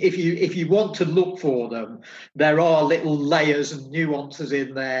think if you want to look for them, there are little layers and nuances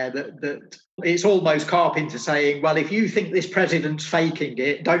in there that it's almost Carpenter saying, well, if you think this president's faking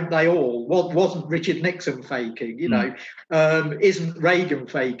it, don't they all? Wasn't Richard Nixon faking? Isn't Reagan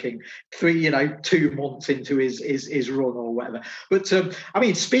faking? 2 months into his run or whatever. But I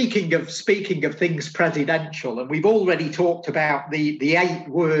mean, speaking of things presidential, and we've already talked about the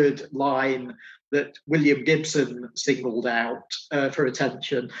 8-word line that William Gibson singled out for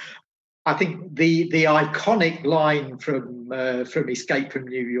attention. I think the iconic line from Escape from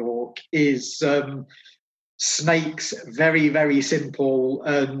New York is Snake's very, very simple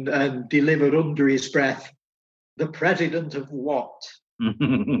and delivered under his breath, "The president of what?"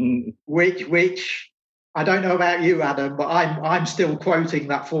 which I don't know about you, Adam, but I'm still quoting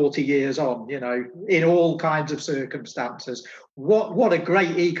that 40 years on, in all kinds of circumstances. What a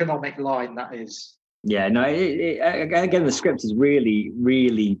great economic line that is. Yeah, no, again, the script is really,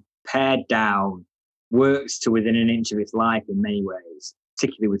 really pared down, works to within an inch of its life in many ways,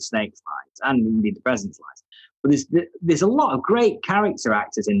 particularly with Snake's lines and indeed the President's lines. But there's a lot of great character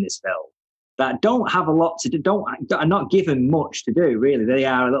actors in this film that don't have a lot to do, are not given much to do, really. They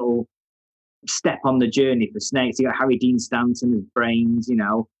are a little step on the journey for Snake. So you got Harry Dean Stanton as Brains,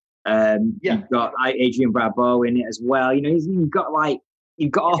 You've got Adrian Barbeau in it as well. You've got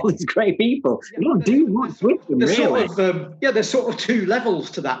all these great people. You don't do much with them, really. There's sort of 2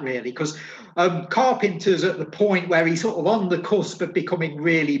 levels to that, really, because Carpenter's at the point where he's sort of on the cusp of becoming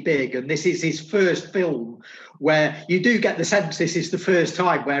really big, and this is his first film where you do get the sense this is the first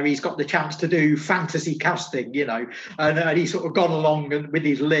time where he's got the chance to do fantasy casting, and he's sort of gone along with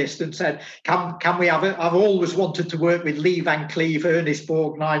his list and said, can we have it? I've always wanted to work with Lee Van Cleef, Ernest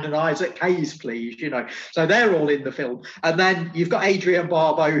Borgnine and Isaac Hayes, please, So they're all in the film. And then you've got Adrienne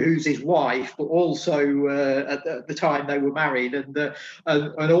Barbeau, who's his wife, but also at the time they were married,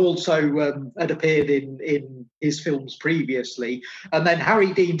 and also had appeared in his films previously. And then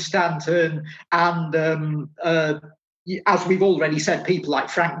Harry Dean Stanton and as we've already said, people like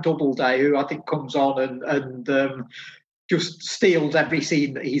Frank Doubleday, who I think comes on and just steals every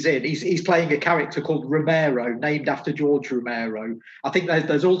scene that he's in. He's playing a character called Romero, named after George Romero. I think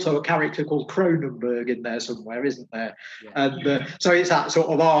there's also a character called Cronenberg in there somewhere, isn't there? Yeah. And so it's that sort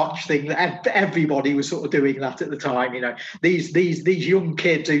of arch thing that everybody was sort of doing that at the time. These young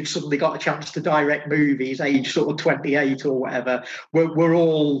kids who suddenly got a chance to direct movies, age sort of 28 or whatever, were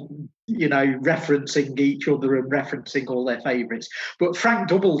all referencing each other and referencing all their favourites. But Frank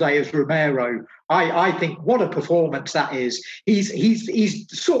Doubleday as Romero, I think what a performance that is.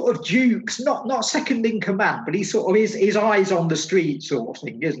 He's sort of Duke's not second in command, but he's sort of his eyes on the street sort of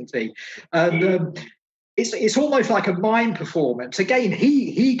thing, isn't he? And it's almost like a mime performance. Again,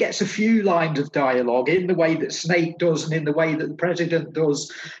 he gets a few lines of dialogue in the way that Snake does and in the way that the president does,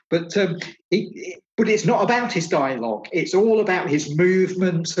 but but it's not about his dialogue. It's all about his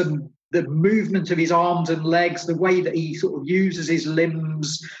movements and the movement of his arms and legs, the way that he sort of uses his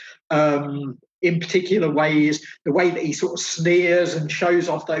limbs in particular ways, the way that he sort of sneers and shows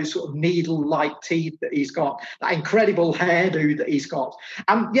off those sort of needle-like teeth that he's got, that incredible hairdo that he's got.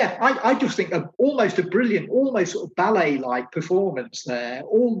 And yeah, I just think almost a brilliant, almost sort of ballet-like performance there.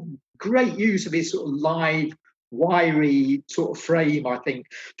 All great use of his sort of live, wiry sort of frame, I think,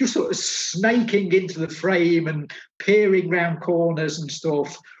 just sort of snaking into the frame and peering round corners and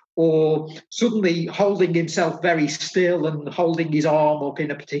stuff, or suddenly holding himself very still and holding his arm up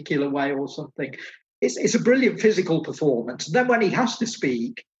in a particular way or something. It's a brilliant physical performance. And then when he has to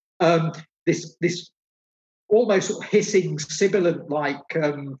speak, this almost sort of hissing, sibilant-like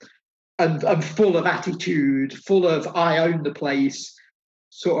and full of attitude, full of "I own the place"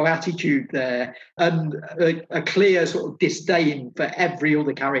 sort of attitude there, and a clear sort of disdain for every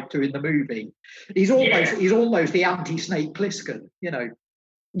other character in the movie. He's almost the anti-Snake Plissken, you know.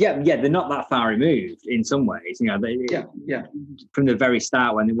 Yeah, they're not that far removed in some ways. You know, from the very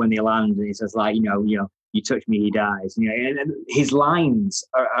start when they land, and he says like, you know, you touch me, he dies. You know, and his lines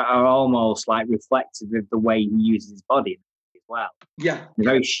are almost like reflective of the way he uses his body as well. Yeah,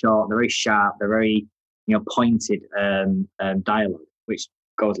 they're very short, they're very sharp, they're very, you know, pointed dialogue, which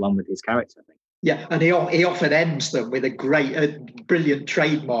goes along with his character, I think. Yeah, and he often ends them with a brilliant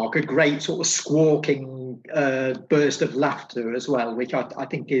trademark, a great sort of squawking burst of laughter as well, which I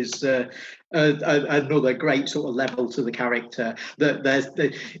think is another great sort of level to the character.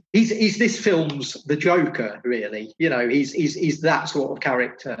 He's this film's the Joker, really. You know, he's that sort of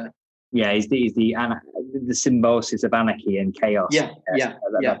character. Yeah, he's the symbiosis of anarchy and chaos.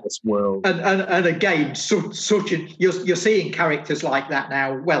 This world. And again, you're seeing characters like that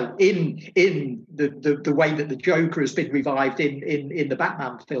now. Well, in the way that the Joker has been revived in the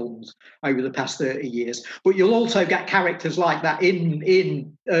Batman films over the past 30 years, but you'll also get characters like that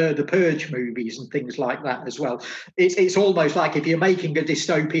in the Purge movies and things like that as well. It's almost like if you're making a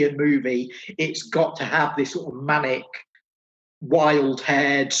dystopian movie, it's got to have this sort of manic,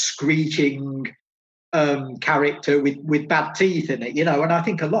 wild-haired, screeching character with bad teeth in it, you know. And I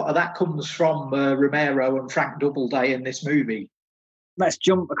think a lot of that comes from Romero and Frank Doubleday in this movie. Let's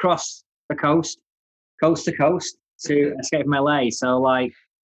jump across the coast to coast, to Escape from LA. So, like,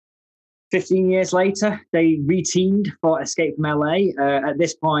 15 years later, they reteamed for Escape from LA. At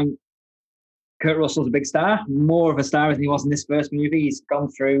this point, Kurt Russell's a big star, more of a star than he was in this first movie. He's gone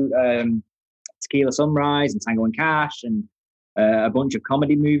through Tequila Sunrise and Tango and Cash and a bunch of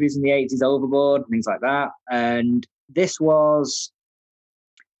comedy movies in the 80s, Overboard, things like that. And this was,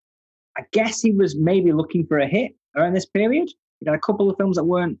 I guess he was maybe looking for a hit around this period. He had a couple of films that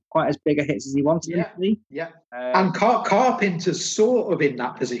weren't quite as big a hits as he wanted them to be. Yeah. And Carpenter's sort of in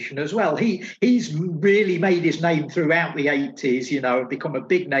that position as well. He's really made his name throughout the 80s, you know, and become a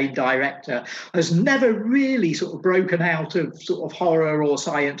big name director. Has never really sort of broken out of sort of horror or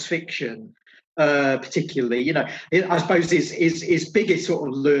science fiction. Particularly, you know, I suppose his biggest sort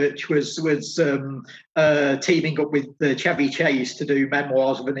of lurch was teaming up with Chevy Chase to do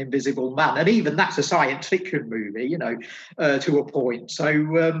Memoirs of an Invisible Man, and even that's a science fiction movie, you know, to a point.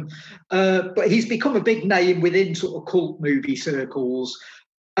 So, but he's become a big name within sort of cult movie circles,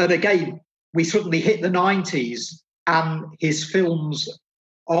 and again, we suddenly hit the 90s, and his films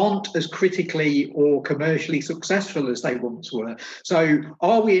aren't as critically or commercially successful as they once were. So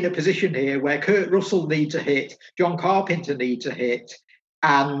are we in a position here where Kurt Russell needs a hit, John Carpenter needs a hit,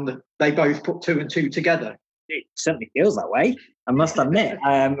 and they both put two and two together? It certainly feels that way, I must admit.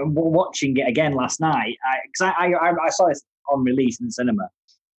 Watching it again last night, because I saw this on release in the cinema,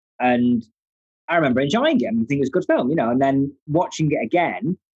 and I remember enjoying it and thinking it was a good film, you know, and then watching it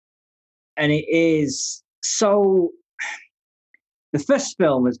again, and it is so... The first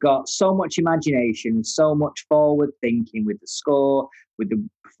film has got so much imagination, so much forward thinking with the score, with the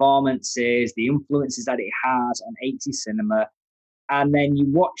performances, the influences that it has on 80s cinema. And then you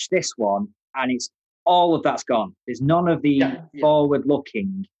watch this one and it's all of that's gone. There's none of the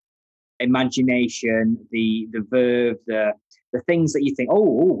forward-looking imagination, the verve, the things that you think,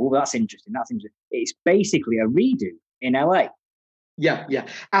 oh, that's interesting, that's interesting. It's basically a redo in LA. Yeah.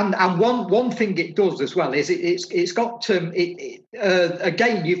 And one thing it does as well is it's got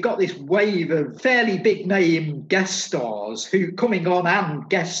again, you've got this wave of fairly big name guest stars who coming on and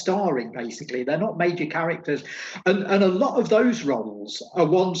guest starring, basically. They're not major characters. And a lot of those roles are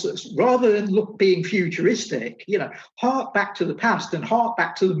ones that, rather than being futuristic, you know, hark back to the past and hark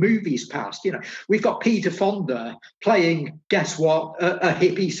back to the movie's past. You know, we've got Peter Fonda playing, guess what, a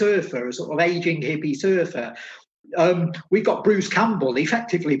hippie surfer, a sort of aging hippie surfer. we've got Bruce Campbell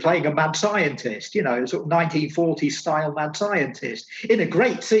effectively playing a mad scientist, sort of 1940s style mad scientist in a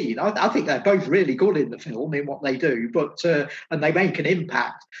great scene. I think they're both really good in the film in what they do, but and they make an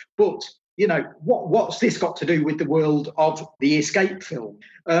impact. But what's this got to do with the world of the Escape film?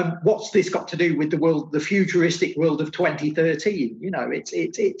 What's this got to do with the futuristic world of 2013?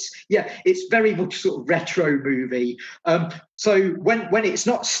 It's very much sort of retro movie. So when it's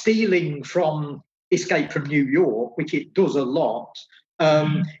not stealing from Escape from New York, which it does a lot,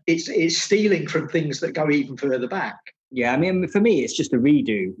 it's stealing from things that go even further back. Yeah, I mean, for me, it's just a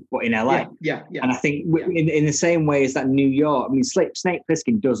redo, but in LA. Yeah. And I think in the same way as that New York, I mean, Snake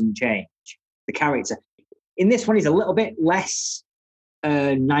Plissken doesn't change the character. In this one, he's a little bit less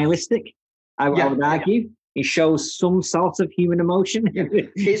nihilistic, I would argue. He shows some sort of human emotion. Yeah.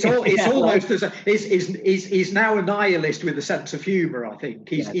 It's almost he's now a nihilist with a sense of humour. I think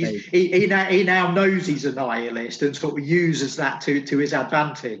he now knows he's a nihilist and sort of uses that to his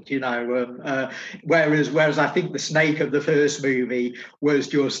advantage. Whereas I think the Snake of the first movie was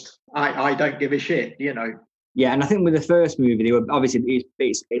just I don't give a shit. Yeah, and I think with the first movie, they were obviously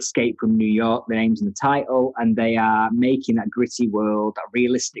it's Escape from New York. The name's in the title, and they are making that gritty world, that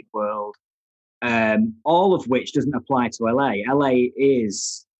realistic world. All of which doesn't apply to LA. LA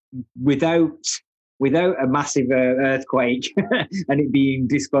is without a massive earthquake and it being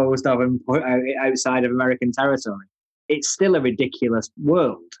disposed of and put outside of American territory. It's still a ridiculous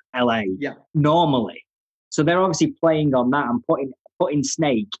world, LA. Yeah. Normally, so they're obviously playing on that and putting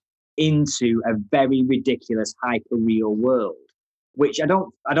Snake into a very ridiculous, hyper real world, which I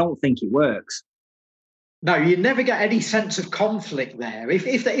don't think it works. No, you never get any sense of conflict there. If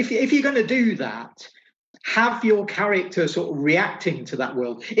you're going to do that, have your character sort of reacting to that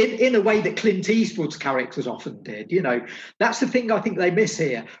world in a way that Clint Eastwood's characters often did. That's the thing I think they miss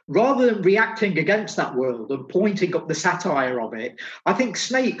here. Rather than reacting against that world and pointing up the satire of it, I think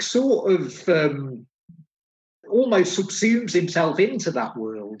Snake sort of almost subsumes himself into that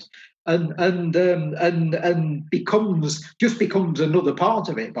world and becomes another part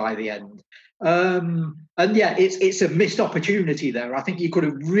of it by the end. And it's a missed opportunity there. I think you could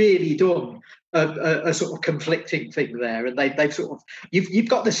have really done a sort of conflicting thing there, and they've sort of you've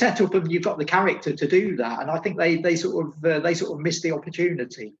got the setup and you've got the character to do that, and I think they sort of missed the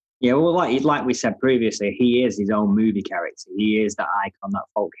opportunity. Yeah, well, like we said previously, he is his own movie character. He is that icon, that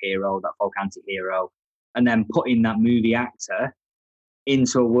folk hero, that folk anti-hero, and then putting that movie actor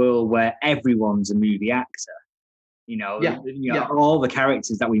into a world where everyone's a movie actor. All the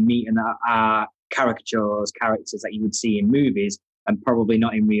characters that we meet and that are characters that you would see in movies and probably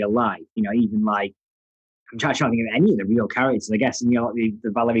not in real life. Even like I'm trying to think of any of the real characters. I guess the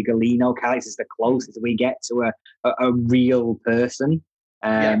Valerie Golino character is the closest we get to a real person.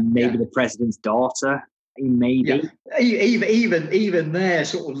 Maybe the president's daughter. Maybe even they're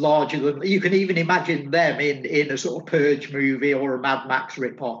sort of larger than you can even imagine them in a sort of Purge movie or a Mad Max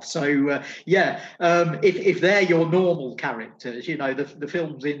ripoff. So if they're your normal characters, the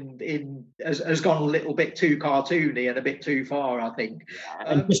film's has gone a little bit too cartoony and a bit too far, I think.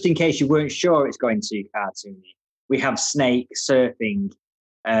 And just in case you weren't sure it's going too cartoony, we have Snake surfing,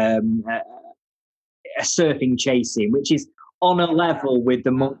 a surfing chase scene, which is on a level with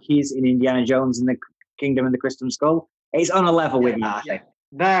the monkeys in Indiana Jones and the Kingdom of the Crystal Skull. It's on a level with that, I think.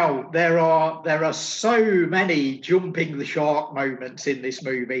 Now there are so many jumping the shark moments in this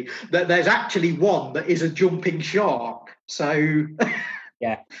movie that there's actually one that is a jumping shark. So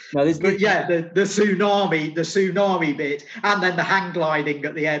the tsunami bit, and then the hang gliding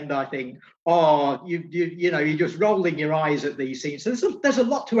at the end. I think you're just rolling your eyes at these scenes. There's a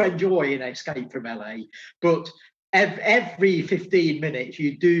lot to enjoy in Escape from LA, but every 15 minutes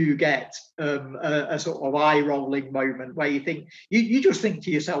you do get a sort of eye-rolling moment where you think you just think to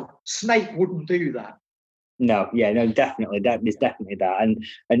yourself, Snake wouldn't do that. Definitely there's definitely that, and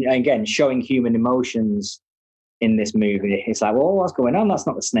again showing human emotions in this movie. It's like, well, what's going on? That's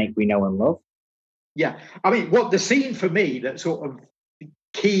not the Snake we know and love. Yeah, I mean, what the scene for me that sort of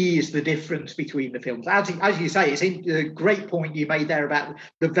keys the difference between the films, as you say, it's a great point you made there about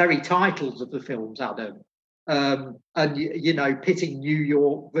the very titles of the films, Adam. And pitting New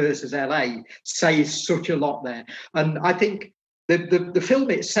York versus LA says such a lot there. And I think the film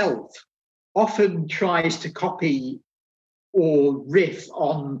itself often tries to copy or riff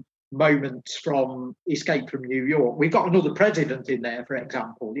on moments from Escape from New York. We've got Another President in there, for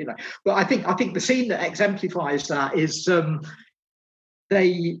example, But I think the scene that exemplifies that is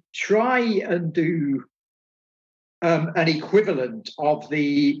they try and do an equivalent of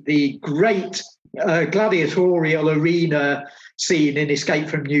the great gladiatorial arena scene in Escape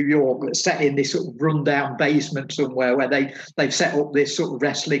from New York that's set in this sort of rundown basement somewhere where they've set up this sort of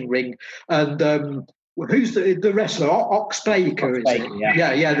wrestling ring. And who's the wrestler? Ox Baker, is it?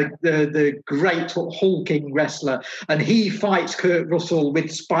 Yeah. The great sort of hulking wrestler, and he fights Kurt Russell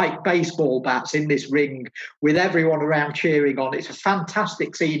with spiked baseball bats in this ring with everyone around cheering on. It's a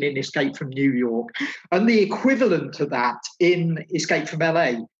fantastic scene in Escape from New York, and the equivalent to that in Escape from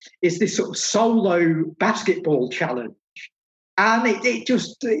LA is this sort of solo basketball challenge. And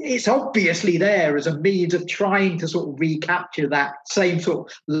it's obviously there as a means of trying to sort of recapture that same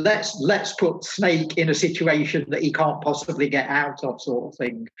sort of let's put Snake in a situation that he can't possibly get out of sort of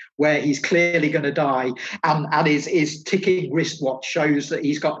thing, where he's clearly going to die, and his ticking wristwatch shows that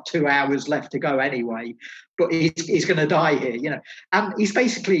he's got 2 hours left to go anyway, but he's going to die here, you know. And he's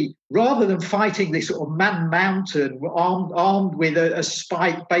basically, rather than fighting this sort of man mountain armed with a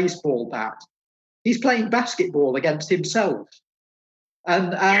spiked baseball bat, he's playing basketball against himself.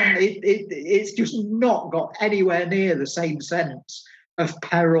 And it's just not got anywhere near the same sense of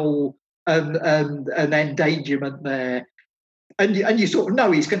peril and endangerment there. And you sort of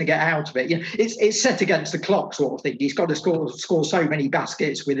know he's going to get out of it. You know, it's set against the clock sort of thing. He's got to score so many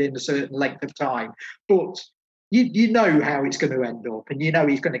baskets within a certain length of time. But you know how it's going to end up, and you know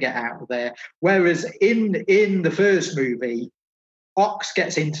he's going to get out of there. Whereas in the first movie, Ox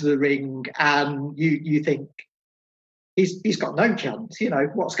gets into the ring and you think he's got no chance. You know,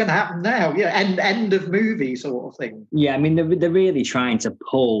 what's going to happen now? Yeah, end of movie sort of thing. Yeah, I mean they're really trying to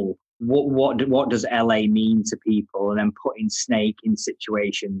pull what does LA mean to people, and then putting Snake in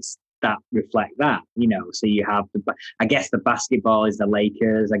situations that reflect that. You know, so you have I guess the basketball is the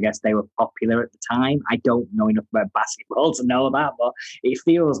Lakers. I guess they were popular at the time. I don't know enough about basketball to know that, but it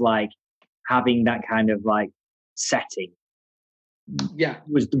feels like having that kind of like setting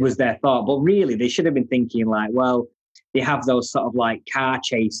was their thought. But really they should have been thinking like, well, they have those sort of like car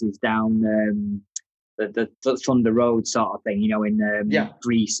chases down the Thunder Road sort of thing, you know, in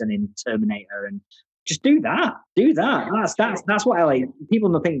Grease and in Terminator, and just do that. That's what LA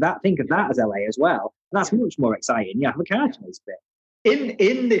people think of that as LA as well. And that's much more exciting. Yeah, have a car chase bit.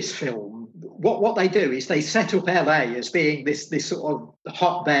 In this film, what they do is they set up LA as being this sort of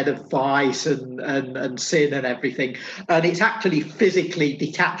hotbed of vice and sin and everything, and it's actually physically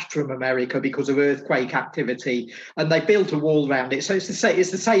detached from America because of earthquake activity, and they built a wall around it. So it's the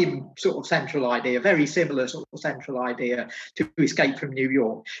same sort of central idea, very similar sort of central idea to Escape from New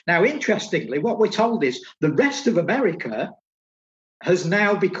York. Now, interestingly, what we're told is the rest of America has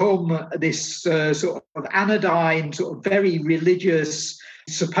now become this sort of anodyne, sort of very religious,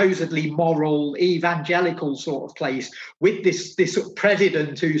 supposedly moral, evangelical sort of place, with this sort of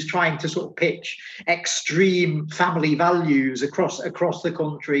president who's trying to sort of pitch extreme family values across the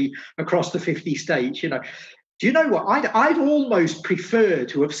country, across the 50 states. You know, do you know what? I'd almost prefer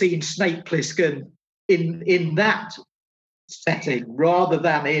to have seen Snake Plissken in that setting rather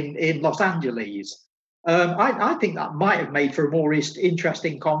than in Los Angeles. I think that might have made for a more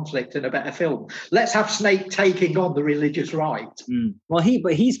interesting conflict and a better film. Let's have Snake taking on the religious right. Well,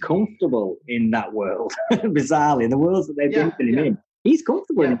 he's comfortable in that world. Bizarrely, the worlds that they've been him in, he's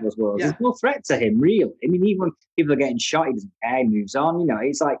comfortable in those worlds. There's no threat to him, really. I mean, even when people are getting shot, he doesn't care. He moves on. You know,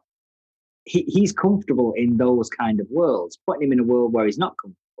 it's like he's comfortable in those kind of worlds. Putting him in a world where he's not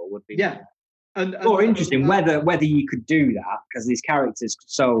comfortable would be And more interesting whether you could do that, because these characters are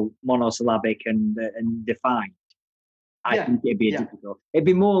so monosyllabic and defined. I think it'd be difficult. It'd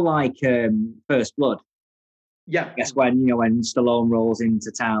be more like First Blood. Yeah. I guess when Stallone rolls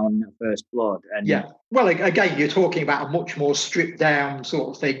into town at First Blood. And well, again, you're talking about a much more stripped down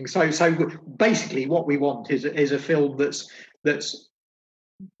sort of thing. So basically, what we want is a film that's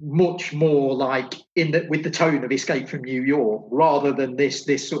much more like with the tone of Escape from New York, rather than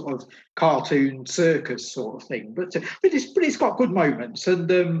this sort of cartoon circus sort of thing. But it's got good moments, and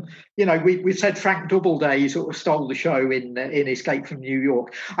we said Frank Doubleday sort of stole the show in Escape from New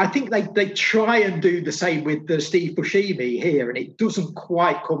York. I think they try and do the same with Steve Buscemi here, and it doesn't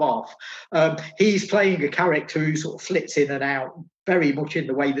quite come off. He's playing a character who sort of flits in and out very much in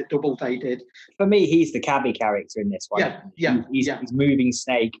the way that Doubleday did. For me, he's the cabbie character in this one. He's moving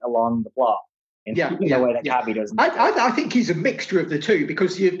Snake along the plot in the way that Cabby does. I think he's a mixture of the two,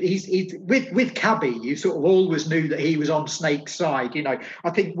 because he's with Cabby, you sort of always knew that he was on Snake's side. You know, I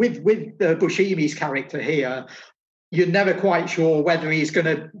think with Buscemi's character here, you're never quite sure whether he's going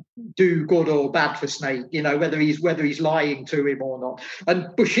to do good or bad for Snake, whether he's lying to him or not. And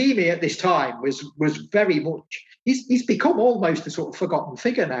Buscemi at this time was very much, he's become almost a sort of forgotten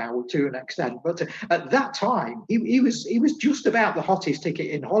figure now to an extent, but at that time he was just about the hottest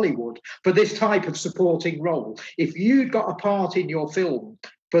ticket in Hollywood for this type of supporting role. If you'd got a part in your film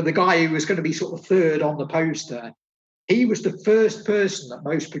for the guy who was going to be sort of third on the poster, he was the first person that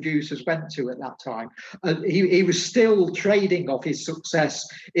most producers went to at that time. He was still trading off his success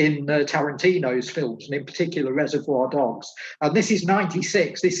in Tarantino's films, and in particular Reservoir Dogs. And this is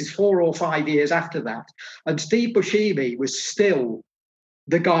 96. This is 4 or 5 years after that. And Steve Buscemi was still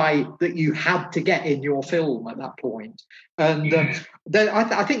the guy that you had to get in your film at that point. And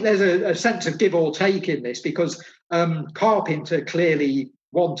I think there's a sense of give or take in this, because Carpenter clearly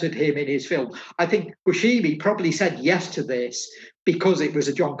wanted him in his film. I think Buscemi probably said yes to this because it was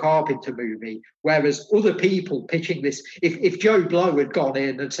a John Carpenter movie, whereas other people pitching this, if Joe Blow had gone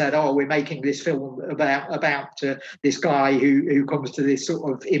in and said, "Oh, we're making this film about this guy who comes to this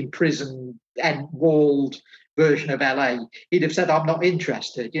sort of imprisoned and walled version of LA," he'd have said, "I'm not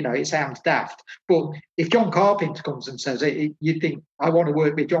interested. It sounds daft." But if John Carpenter comes and says it, you'd think, "I want to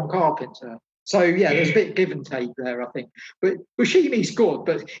work with John Carpenter." So, yeah, there's a bit of give and take there, I think. But Buscemi's good,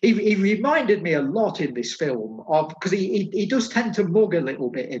 but he reminded me a lot in this film of, because he does tend to mug a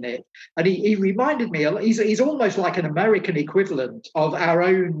little bit in it. And he reminded me, he's almost like an American equivalent of our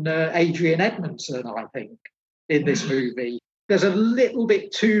own Adrian Edmondson, I think, in this movie. There's a little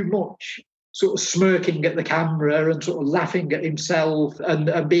bit too much sort of smirking at the camera and sort of laughing at himself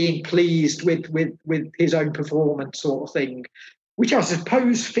and being pleased with his own performance sort of thing, which I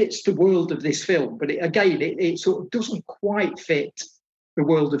suppose fits the world of this film, but it sort of doesn't quite fit the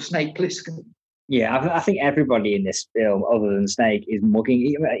world of Snake Plissken. Yeah, I think everybody in this film, other than Snake, is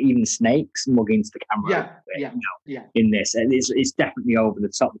mugging. Even Snake's mugging to the camera. In this, and it's definitely over the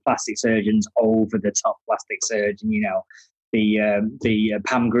top. The plastic surgeon's over the top plastic surgeon. The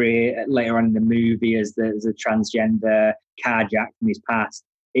Pam Grier later on in the movie as the transgender carjack from his past.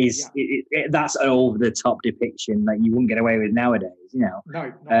 That's an over the top depiction that you wouldn't get away with nowadays, No, not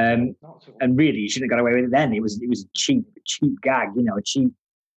at all. And really, you shouldn't have got away with it then. It was a cheap gag, a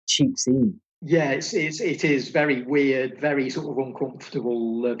cheap scene. Yeah, it is very weird, very sort of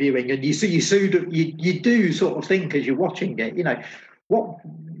uncomfortable viewing, and you do sort of think as you're watching it, what.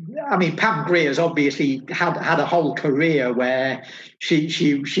 I mean, Pam Grier's obviously had a whole career where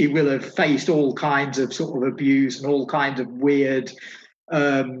she will have faced all kinds of sort of abuse and all kinds of weird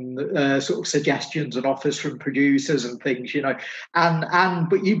sort of suggestions and offers from producers and things,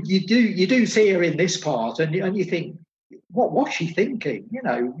 but you do see her in this part, and you think, what was she thinking?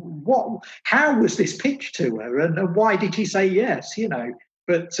 How was this pitched to her, and why did she say yes?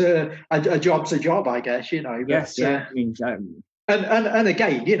 But a job's a job, I guess. Yes, yeah. And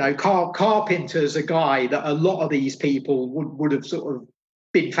again, Carpenter's a guy that a lot of these people would have sort of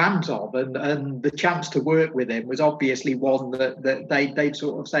been fans of, and the chance to work with him was obviously one that they'd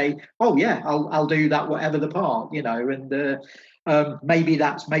sort of say, "Oh yeah, I'll do that, whatever the part," and maybe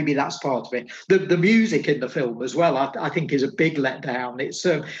that's part of it. The music in the film as well, I think, is a big letdown. It's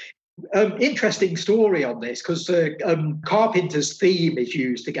interesting story on this, because Carpenter's theme is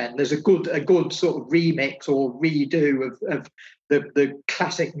used again. There's a good sort of remix or redo of the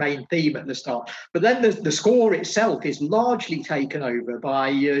classic main theme at the start, but then the score itself is largely taken over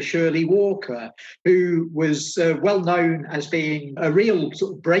by Shirley Walker, who was well known as being a real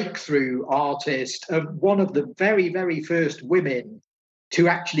sort of breakthrough artist, one of the very, very first women to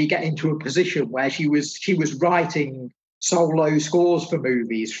actually get into a position where she was writing solo scores for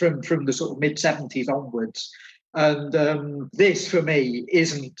movies from the sort of mid-70s onwards. And this, for me,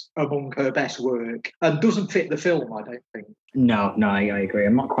 isn't among her best work and doesn't fit the film, I don't think. No, I agree.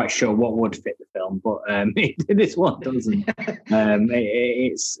 I'm not quite sure what would fit the film, but this one doesn't.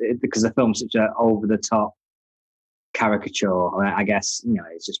 It's because the film's such an over-the-top caricature. I guess,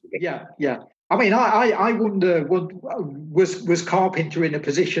 it's just ridiculous. Yeah. I mean, I wonder, was Carpenter in a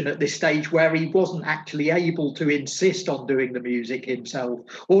position at this stage where he wasn't actually able to insist on doing the music himself,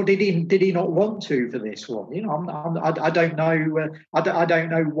 or did he not want to for this one? I don't know. I don't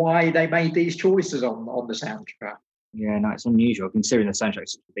know why they made these choices on the soundtrack. Yeah, no, it's unusual considering the soundtrack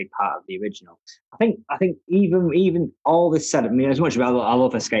is such a big part of the original. I think even all this said, I mean, as much as I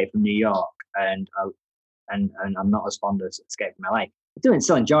love Escape from New York, and I'm not as fond of Escape from LA. I do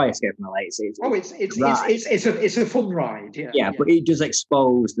still enjoy Escape from LA. It's a fun ride. Yeah, but it does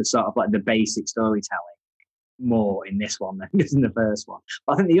expose the sort of like the basic storytelling more in this one than in the first one.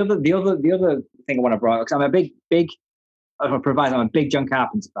 But I think the other thing I want to bring up, because I'm a big John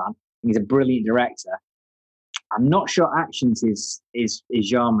Carpenter fan. He's a brilliant director. I'm not sure action's his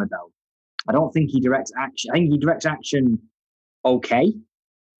genre though. I don't think he directs action. I think he directs action okay,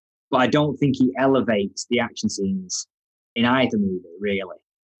 but I don't think he elevates the action scenes in either movie, really.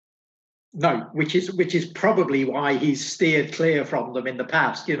 No, which is probably why he's steered clear from them in the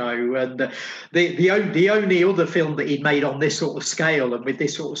past, you know. And the only other film that he'd made on this sort of scale and with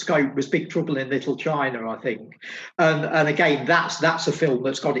this sort of scope was Big Trouble in Little China, I think. And again, that's a film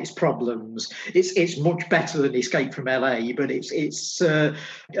that's got its problems. It's much better than Escape from LA, but it's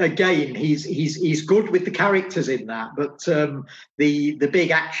again, he's good with the characters in that, but the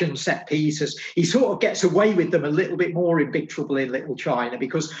big action set pieces, he sort of gets away with them a little bit more in Big Trouble in Little China,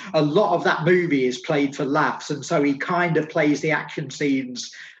 because a lot of that movie is played for laughs, and so he kind of plays the action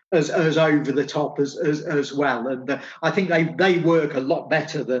scenes as over the top as well. And I think they work a lot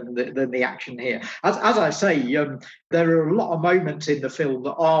better than the action here. As I say, there are a lot of moments in the film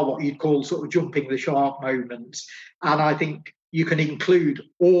that are what you'd call sort of jumping the shark moments, and I think you can include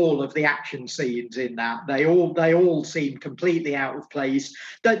all of the action scenes in that. They all seem completely out of place.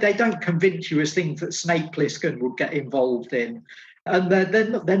 They don't convince you as things that Snake Plissken would get involved in. And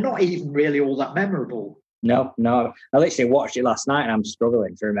they're not even really all that memorable. No. I literally watched it last night and I'm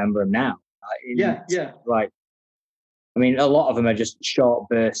struggling to remember them now. Yeah. Like, I mean, a lot of them are just short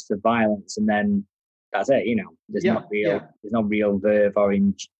bursts of violence, and then that's it. You know, there's no real verve or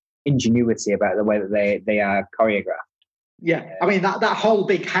ingenuity about the way that they are choreographed. Yeah, I mean that whole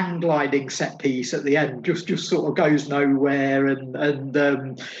big hang gliding set piece at the end just sort of goes nowhere,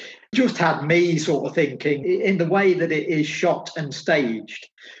 and just had me sort of thinking, in the way that it is shot and staged,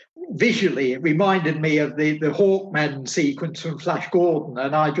 visually it reminded me of the Hawkmen sequence from Flash Gordon,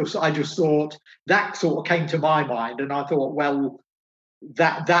 and I just thought that sort of came to my mind, and I thought, well,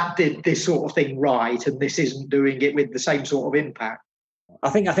 that did this sort of thing right, and this isn't doing it with the same sort of impact.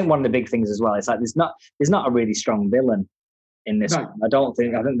 I think one of the big things as well is like there's not a really strong villain in this. No. I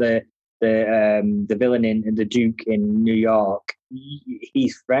think the villain in the Duke in New York,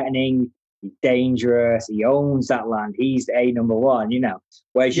 he's threatening, he's dangerous, he owns that land, he's a number one, you know.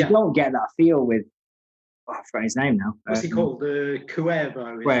 Whereas you don't get that feel with, I've forgotten his name now. What's he called?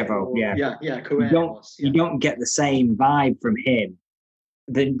 Cuervo. Cuervo, yeah. Yeah, Cuervo. You don't get the same vibe from him.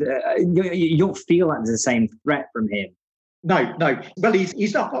 You don't feel like there's the same threat from him. No. Well,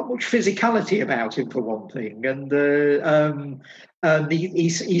 he's not got much physicality about him, for one thing, and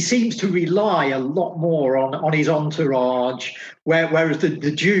he seems to rely a lot more on his entourage, whereas the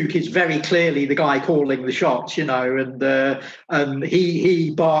Duke is very clearly the guy calling the shots, you know, and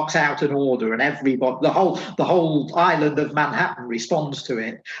he barks out an order, and everybody, the whole island of Manhattan responds to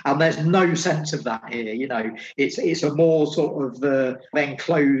it, and there's no sense of that here. You know, it's a more sort of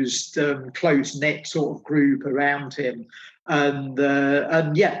enclosed, close-knit sort of group around him. And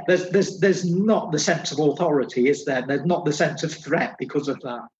yeah, there's not the sense of authority, is there? There's not the sense of threat because of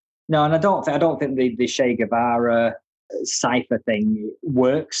that. No, and I don't think the Che Guevara cipher thing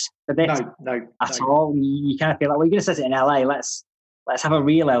works for this at all. You kind of feel like, well, you're going to set it in LA. Let's have a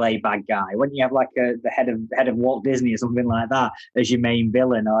real LA bad guy. Wouldn't you have like the head of Walt Disney or something like that as your main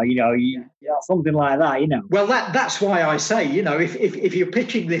villain, or something like that, you know? Well, that's why I say, you know, if you're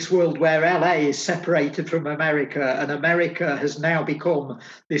pitching this world where LA is separated from America, and America has now become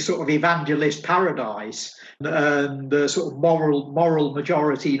this sort of evangelist paradise and the sort of moral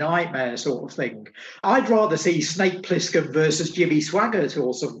majority nightmare sort of thing, I'd rather see Snake Plissken versus Jimmy Swaggart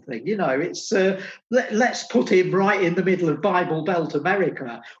or something. You know, it's let's put him right in the middle of Bible Belt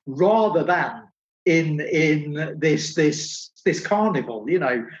America rather than in this carnival, you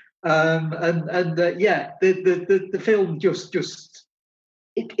know. Yeah, the film just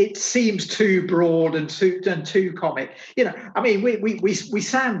it seems too broad and too comic. You know, I mean, we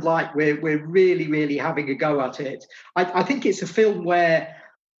sound like we're really having a go at it. I think it's a film where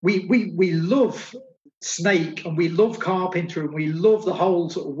we love Snake and we love Carpenter and we love the whole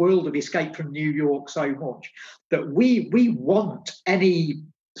sort of world of Escape from New York so much that we want any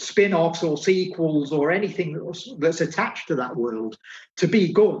spin-offs or sequels or anything that's attached to that world to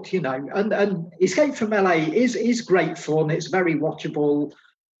be good, you know. And Escape from LA is great fun. It's very watchable,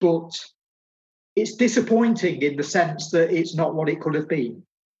 but it's disappointing in the sense that it's not what it could have been.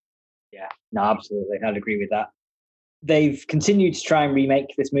 Yeah, no, absolutely. I'd agree with that. They've continued to try and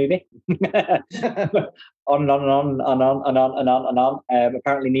remake this movie on and on.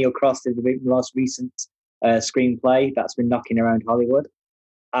 Apparently Neil Cross did the most recent screenplay that's been knocking around Hollywood.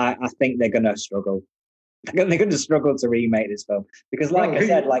 I think they're going to struggle. They're going to struggle to remake this film because, like I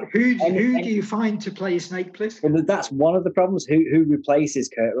said, like who do you find to play Snake Plissken? Well, that's one of the problems. Who replaces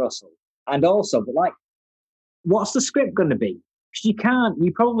Kurt Russell? And also, but like, what's the script going to be?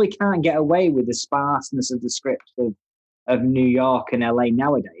 You probably can't get away with the sparseness of the script of New York and LA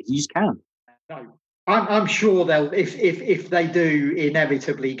nowadays. You just can't. No. I'm sure they'll, if they do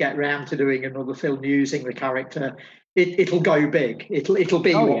inevitably get round to doing another film using the character, it'll go big. It'll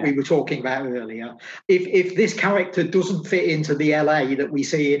be what we were talking about earlier. If this character doesn't fit into the LA that we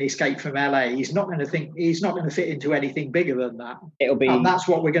see in Escape from LA, he's not going to fit into anything bigger than that. And that's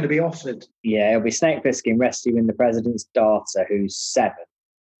what we're going to be offered. Yeah, it'll be Snake Plissken rescuing the president's daughter, who's 7.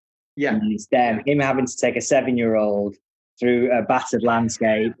 Yeah, and it's him having to take a 7-year-old through a battered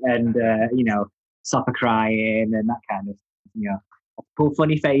landscape, and stop her crying and that kind of, pull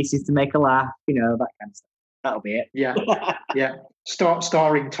funny faces to make her laugh, that kind of stuff. That'll be it. Yeah, yeah.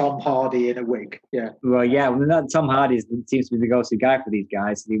 Starring Tom Hardy in a wig. Yeah. Well, yeah. Well, Tom Hardy seems to be the go-to guy for these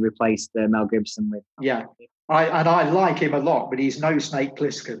guys. He replaced Mel Gibson with. Yeah, I like him a lot, but he's no Snake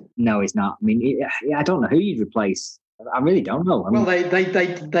Plissken. No, he's not. I mean, I don't know who you'd replace. I really don't know. Well,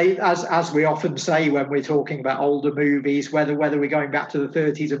 they as we often say when we're talking about older movies, whether we're going back to the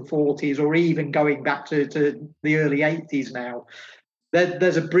 30s and 40s or even going back to the early 80s now,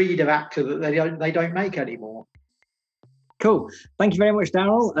 there's a breed of actor that they don't make anymore. Cool. Thank you very much,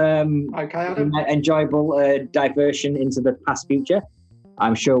 Daryl. Okay, Adam. Enjoyable diversion into the past future.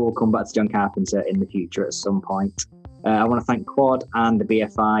 I'm sure we'll come back to John Carpenter in the future at some point. I want to thank Quad and the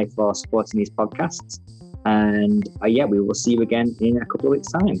BFI for supporting these podcasts. And we will see you again in a couple of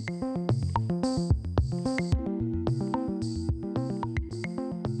weeks' time.